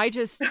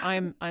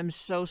 I'm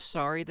so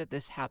sorry that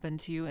this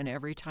happened to you. And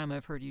every time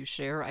I've heard you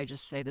share, I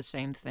just say the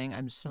same thing.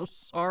 I'm so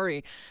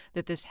sorry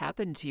that this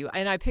happened to you.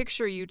 And I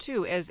picture you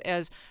too as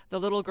the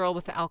little girl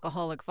with the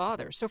alcoholic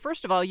father. So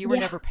first of all, you were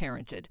never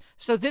parented.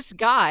 So this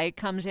guy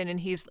comes in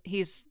and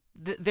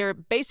they're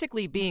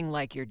basically being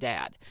like your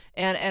dad.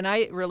 And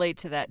I relate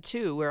to that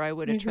too, where I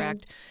would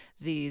attract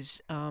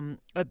these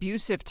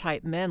abusive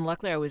type men.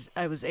 Luckily,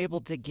 I was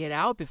able to get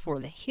out before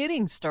the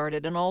hitting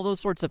started and all those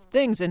sorts of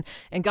things, and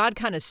God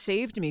kind of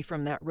saved me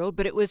from that road.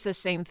 But it was the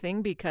same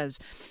thing because,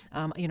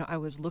 I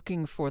was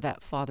looking for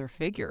that father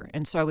figure,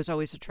 and so I was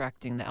always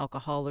attracting the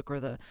alcoholic or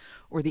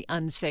the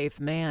unsafe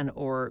man,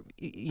 or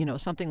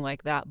something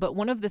like that. But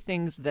one of the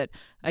things that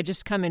I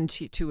just come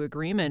into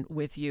agreement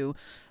with you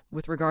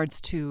with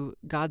regards to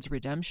God's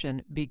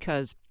redemption,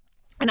 because,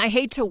 and I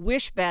hate to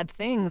wish bad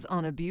things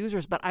on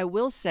abusers, but I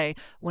will say,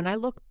 when I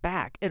look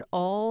back at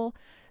all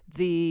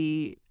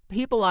the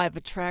people I've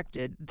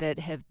attracted that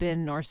have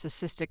been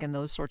narcissistic and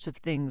those sorts of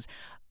things,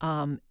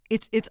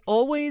 it's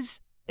always,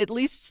 at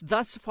least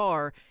thus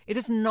far, it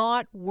has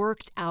not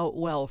worked out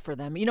well for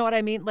them. You know what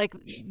I mean? Like,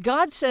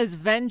 God says,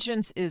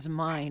 vengeance is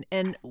mine,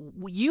 and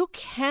you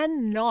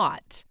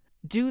cannot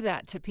do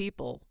that to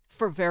people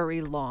for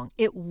very long.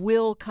 It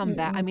will come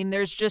back. I mean,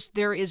 there is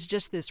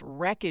just this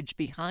wreckage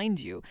behind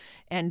you.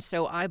 And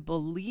so I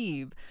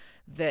believe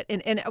that,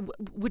 and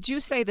would you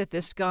say that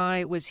this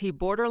guy, was he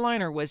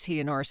borderline, or was he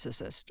a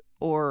narcissist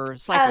or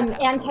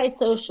psychopath?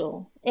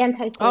 Antisocial.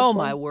 Oh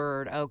my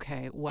word.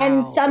 Okay. Wow.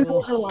 And some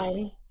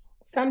borderline.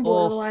 Some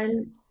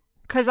borderline.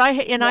 Because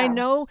I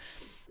know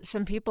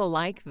some people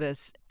like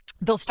this.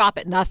 They'll stop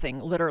at nothing,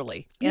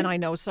 literally. And I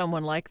know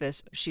someone like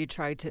this. She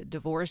tried to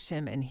divorce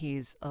him, and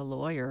he's a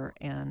lawyer.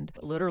 And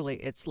literally,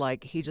 it's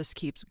like he just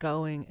keeps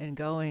going and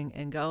going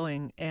and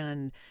going,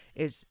 and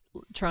is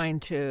trying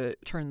to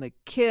turn the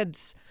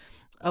kids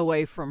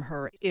away from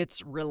her.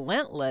 It's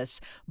relentless,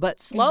 but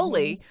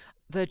slowly,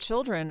 the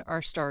children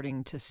are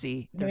starting to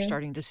see. They're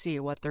starting to see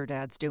what their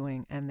dad's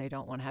doing, and they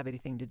don't want to have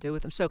anything to do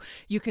with him. So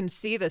you can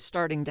see this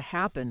starting to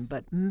happen,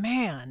 but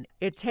man,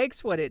 it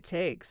takes what it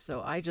takes.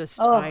 So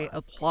I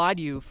applaud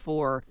you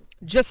for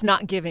just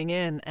not giving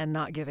in and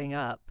not giving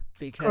up.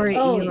 Because Corey,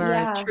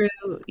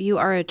 you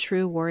are a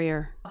true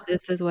warrior.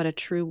 This is what a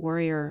true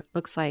warrior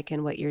looks like,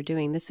 and what you're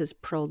doing. This is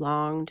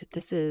prolonged.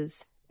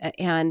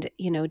 And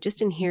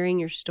just in hearing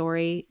your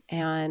story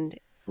and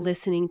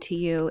listening to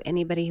you,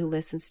 anybody who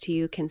listens to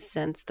you can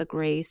sense the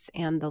grace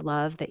and the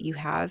love that you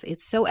have.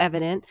 It's so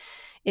evident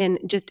in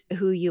just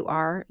who you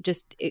are.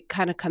 Just, it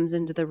kind of comes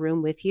into the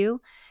room with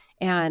you,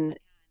 and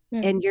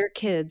your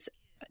kids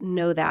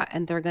know that,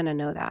 and they're going to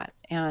know that.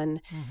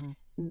 And,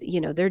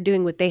 they're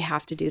doing what they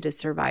have to do to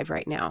survive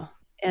right now.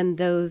 And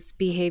those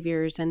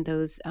behaviors and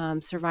those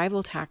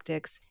survival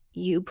tactics,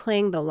 you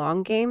playing the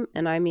long game,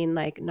 and I mean,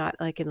 like, not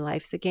like in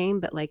life's a game,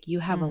 but like you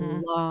have a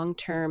long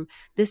term,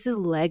 this is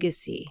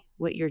legacy,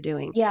 what you're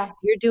doing. Yeah.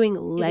 You're doing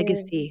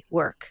legacy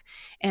work,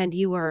 and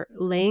you are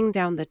laying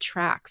down the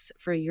tracks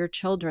for your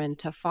children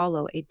to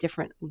follow a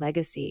different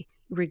legacy,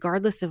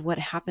 regardless of what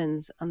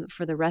happens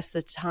for the rest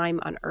of the time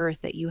on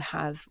earth that you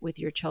have with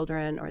your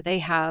children, or they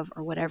have,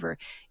 or whatever.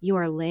 You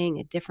are laying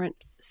a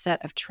different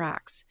set of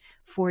tracks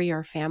for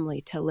your family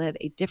to live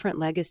a different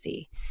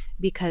legacy,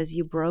 because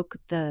you broke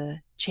the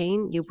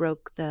chain, you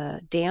broke the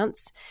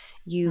dance,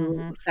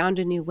 you found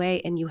a new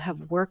way, and you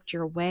have worked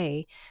your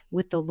way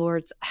with the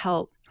Lord's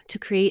help to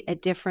create a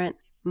different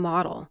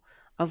model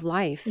of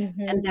life.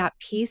 And that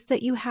peace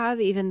that you have,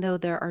 even though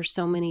there are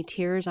so many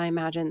tears, I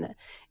imagine that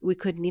we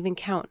couldn't even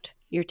count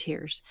your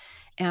tears.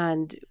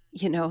 And,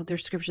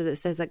 there's scripture that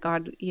says that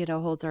God,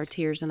 holds our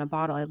tears in a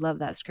bottle. I love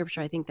that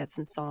scripture. I think that's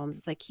in Psalms.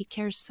 It's like he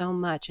cares so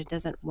much. It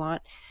doesn't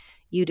want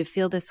you to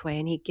feel this way,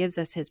 and he gives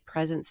us his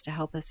presence to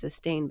help us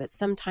sustain. But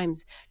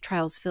sometimes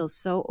trials feel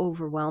so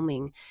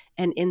overwhelming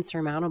and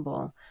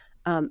insurmountable.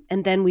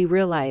 And then we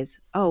realize,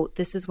 oh,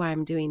 this is why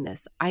I'm doing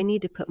this. I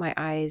need to put my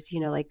eyes,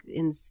 like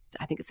in,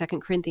 I think it's 2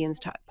 Corinthians,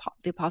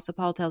 the Apostle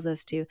Paul tells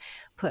us to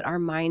put our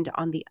mind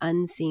on the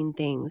unseen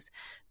things,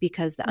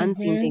 because the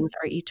unseen things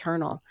are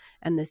eternal,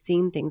 and the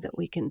seen things that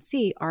we can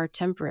see are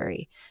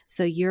temporary.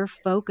 So your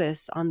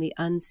focus on the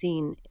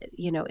unseen,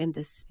 in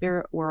the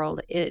spirit world,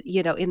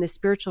 in the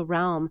spiritual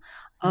realm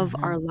of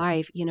our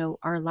life,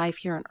 our life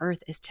here on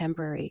earth is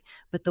temporary,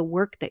 but the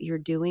work that you're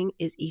doing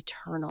is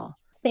eternal.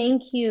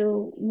 Thank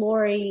you,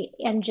 Lori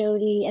and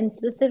Jody, and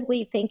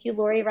specifically thank you,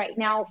 Lori, right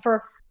now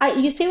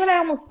you see what I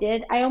almost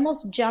did? I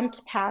almost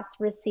jumped past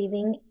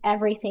receiving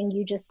everything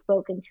you just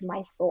spoke into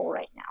my soul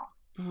right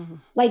now.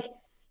 Like,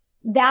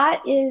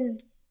 that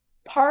is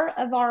part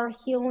of our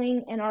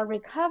healing and our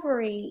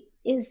recovery,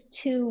 is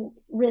to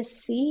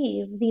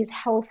receive these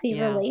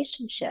healthy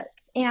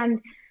relationships. And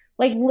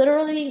like,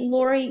 literally,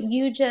 Lori,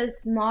 you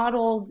just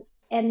modeled,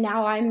 and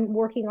now I'm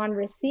working on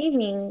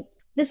receiving.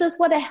 This is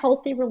what a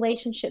healthy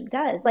relationship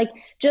does. Like,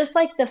 just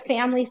like the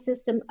family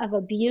system of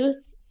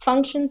abuse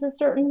functions a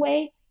certain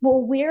way, well,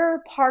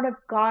 we're part of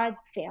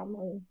God's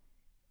family,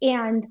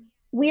 and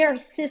we are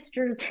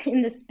sisters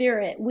in the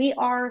spirit. We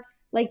are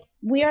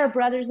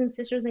brothers and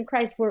sisters in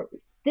Christ.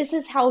 This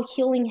is how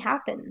healing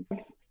happens.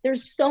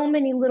 There's so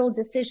many little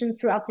decisions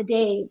throughout the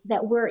day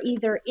that we're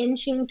either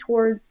inching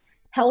towards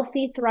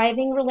healthy,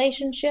 thriving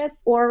relationship,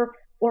 or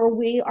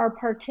we are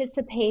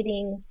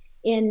participating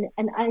in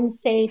an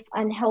unsafe,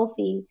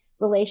 unhealthy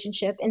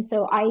relationship. And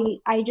so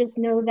I just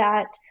know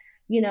that,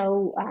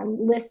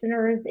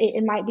 listeners,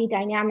 it might be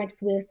dynamics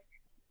with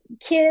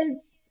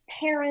kids,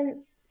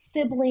 parents,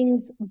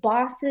 siblings,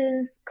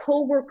 bosses,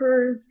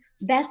 coworkers,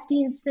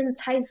 besties since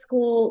high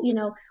school,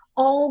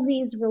 all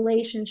these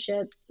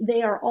relationships,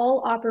 they are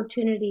all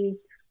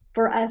opportunities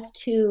for us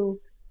to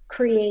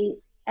create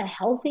a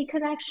healthy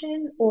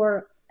connection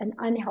or an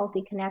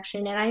unhealthy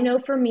connection. And I know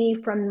for me,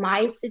 from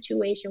my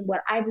situation,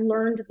 what I've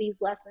learned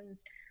these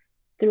lessons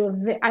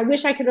through, I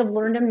wish I could have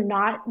learned them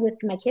not with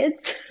my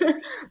kids,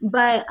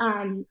 but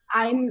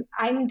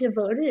I'm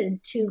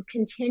devoted to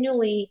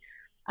continually.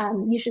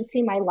 You should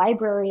see my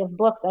library of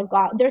books I've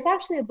got. There's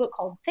actually a book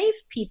called Safe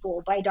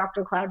People by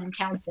Dr. Clouden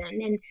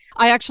Townsend. And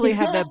I actually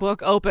have that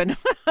book open.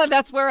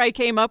 That's where I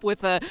came up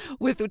with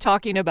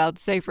talking about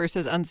safe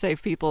versus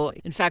unsafe people.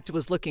 In fact, I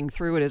was looking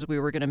through it as we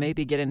were going to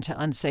maybe get into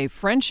unsafe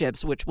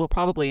friendships, which we'll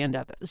probably end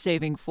up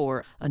saving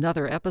for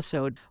another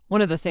episode.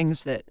 One of the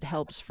things that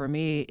helps for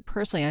me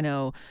personally, I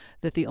know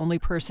that the only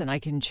person I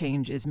can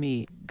change is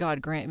me.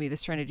 God grant me the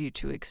serenity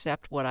to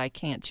accept what I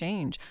can't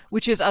change,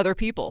 which is other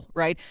people,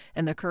 right?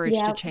 And the courage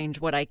to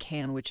change what I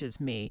can, which is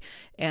me.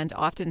 And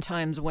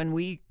oftentimes when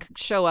we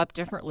show up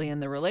differently in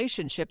the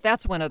relationship,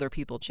 that's when other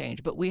people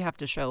change. But we have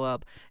to show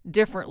up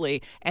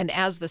differently and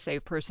as the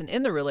safe person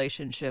in the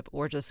relationship,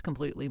 or just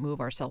completely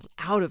move ourselves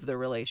out of the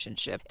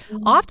relationship.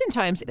 Mm-hmm.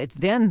 Oftentimes it's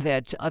then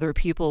that other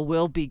people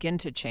will begin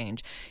to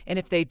change. And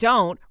if they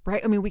don't,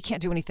 right, I mean, we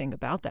can't do anything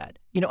about that.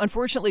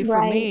 Unfortunately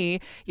for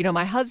me,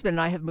 my husband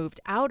and I have moved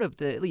out of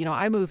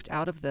I moved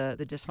out of the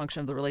dysfunction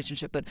of the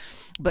relationship,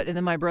 but and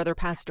then my brother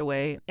passed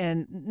away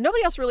and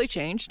nobody else really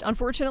changed,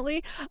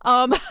 unfortunately.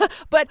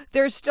 But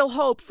there's still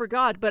hope for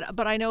God.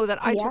 But I know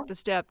that I took the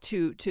step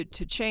to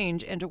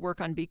change and to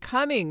work on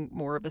becoming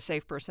more of a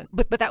safe person.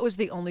 But that was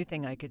the only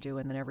thing I could do.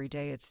 And then every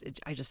day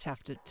I just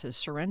have to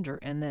surrender.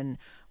 And then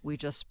we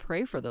just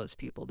pray for those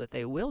people that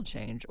they will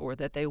change, or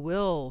that they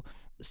will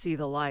see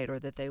the light, or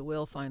that they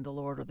will find the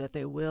Lord, or that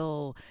they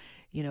will,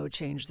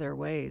 change their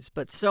ways.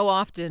 But so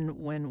often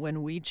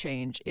when we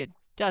change, it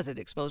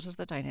exposes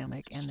the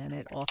dynamic, and then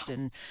it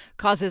often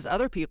causes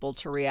other people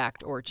to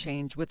react or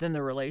change within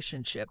the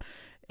relationship.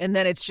 And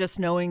then it's just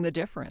knowing the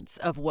difference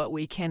of what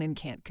we can and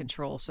can't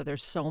control. So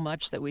there's so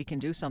much that we can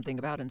do something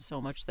about, and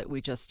so much that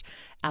we just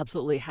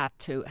absolutely have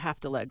to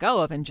let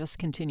go of, and just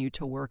continue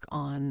to work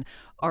on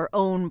our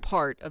own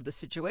part of the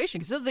situation.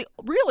 Because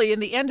really,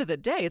 in the end of the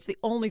day, it's the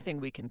only thing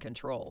we can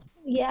control.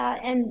 Yeah,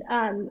 and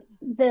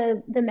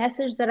the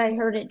message that I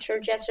heard at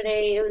church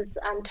yesterday, it was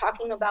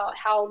talking about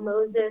how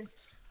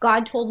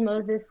God told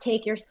Moses,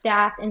 take your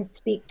staff and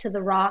speak to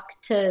the rock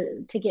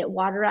to get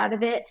water out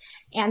of it.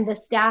 And the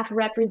staff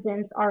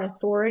represents our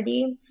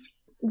authority.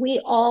 We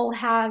all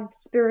have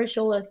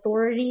spiritual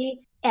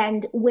authority.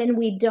 And when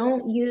we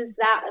don't use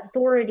that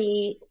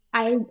authority,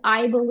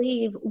 I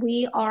believe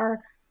we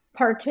are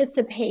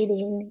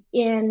participating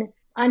in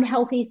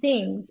unhealthy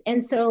things.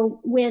 And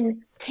so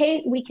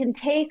we can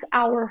take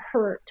our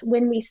hurt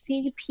when we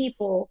see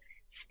people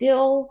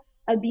still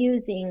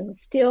abusing,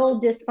 still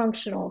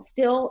dysfunctional,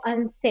 still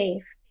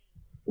unsafe,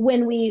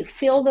 when we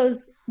feel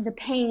the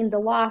pain, the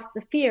loss,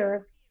 the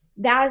fear,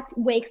 that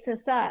wakes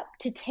us up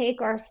to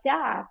take our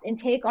staff and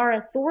take our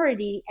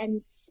authority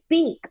and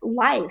speak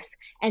life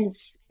and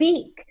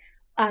speak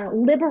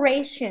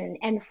liberation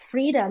and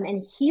freedom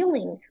and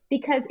healing.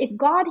 Because if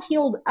God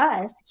healed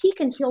us, he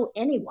can heal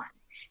anyone.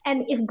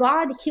 And if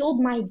God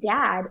healed my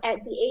dad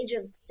at the age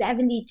of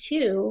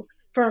 72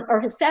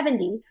 or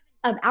 70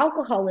 of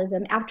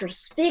alcoholism after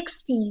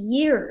 60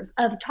 years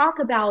of talk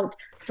about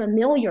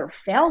familiar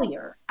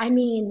failure. I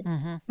mean,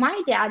 my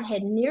dad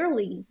had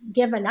nearly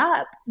given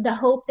up the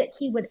hope that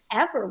he would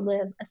ever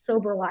live a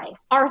sober life.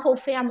 Our whole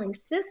family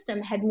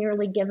system had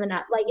nearly given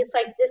up. Like, it's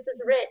like, this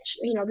is Rich,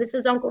 this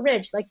is Uncle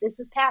Rich, like,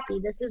 this is Pappy,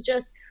 this is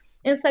just,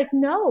 and it's like,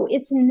 no,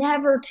 it's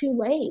never too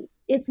late.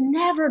 It's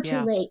never too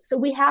late. So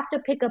we have to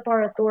pick up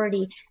our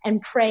authority and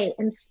pray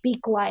and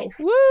speak life.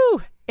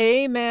 Woo!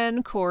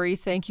 Amen, Corey.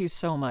 Thank you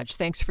so much.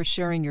 Thanks for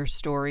sharing your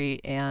story,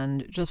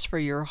 and just for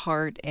your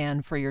heart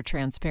and for your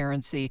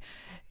transparency.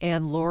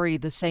 And Lori,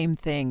 the same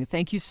thing.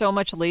 Thank you so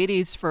much,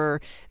 ladies,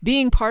 for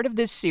being part of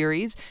this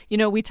series.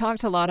 We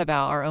talked a lot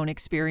about our own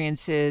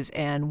experiences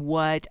and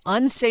what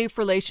unsafe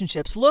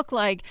relationships look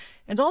like,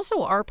 and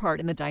also our part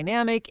in the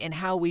dynamic and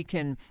how we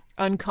can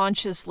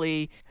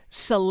unconsciously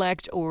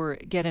select or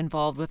get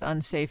involved with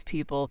unsafe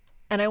people.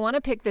 And I want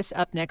to pick this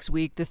up next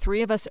week. The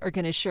three of us are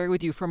going to share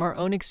with you from our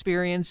own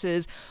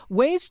experiences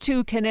ways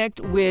to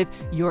connect with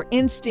your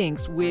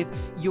instincts, with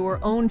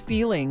your own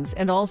feelings,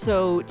 and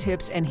also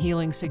tips and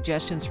healing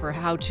suggestions for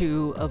how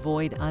to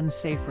avoid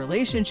unsafe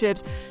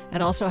relationships,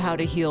 and also how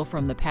to heal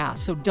from the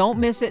past. So don't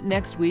miss it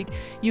next week.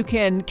 You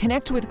can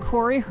connect with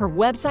Corey. Her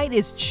website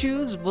is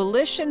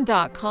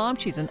choosevolition.com.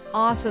 She's an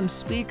awesome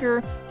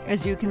speaker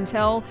as you can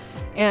tell,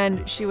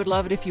 and she would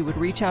love it if you would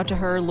reach out to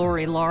her,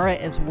 Lori Lara,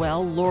 as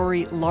well,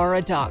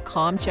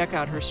 LoriLara.com. Check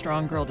out her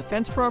Strong Girl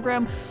Defense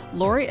Program,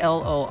 Lori,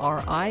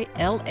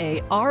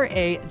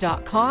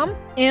 LoriLara.com.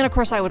 And of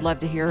course, I would love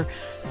to hear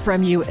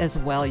from you as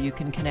well. You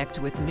can connect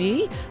with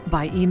me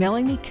by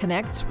emailing me,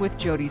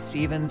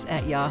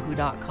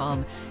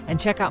 connectwithjodystevens@yahoo.com, and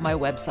check out my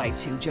website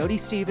too,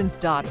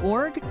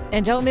 jodystevens.org.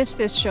 And don't miss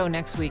this show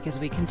next week as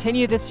we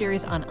continue this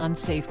series on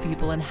unsafe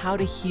people and how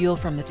to heal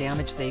from the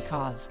damage they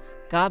cause.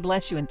 God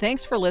bless you, and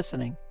thanks for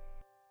listening.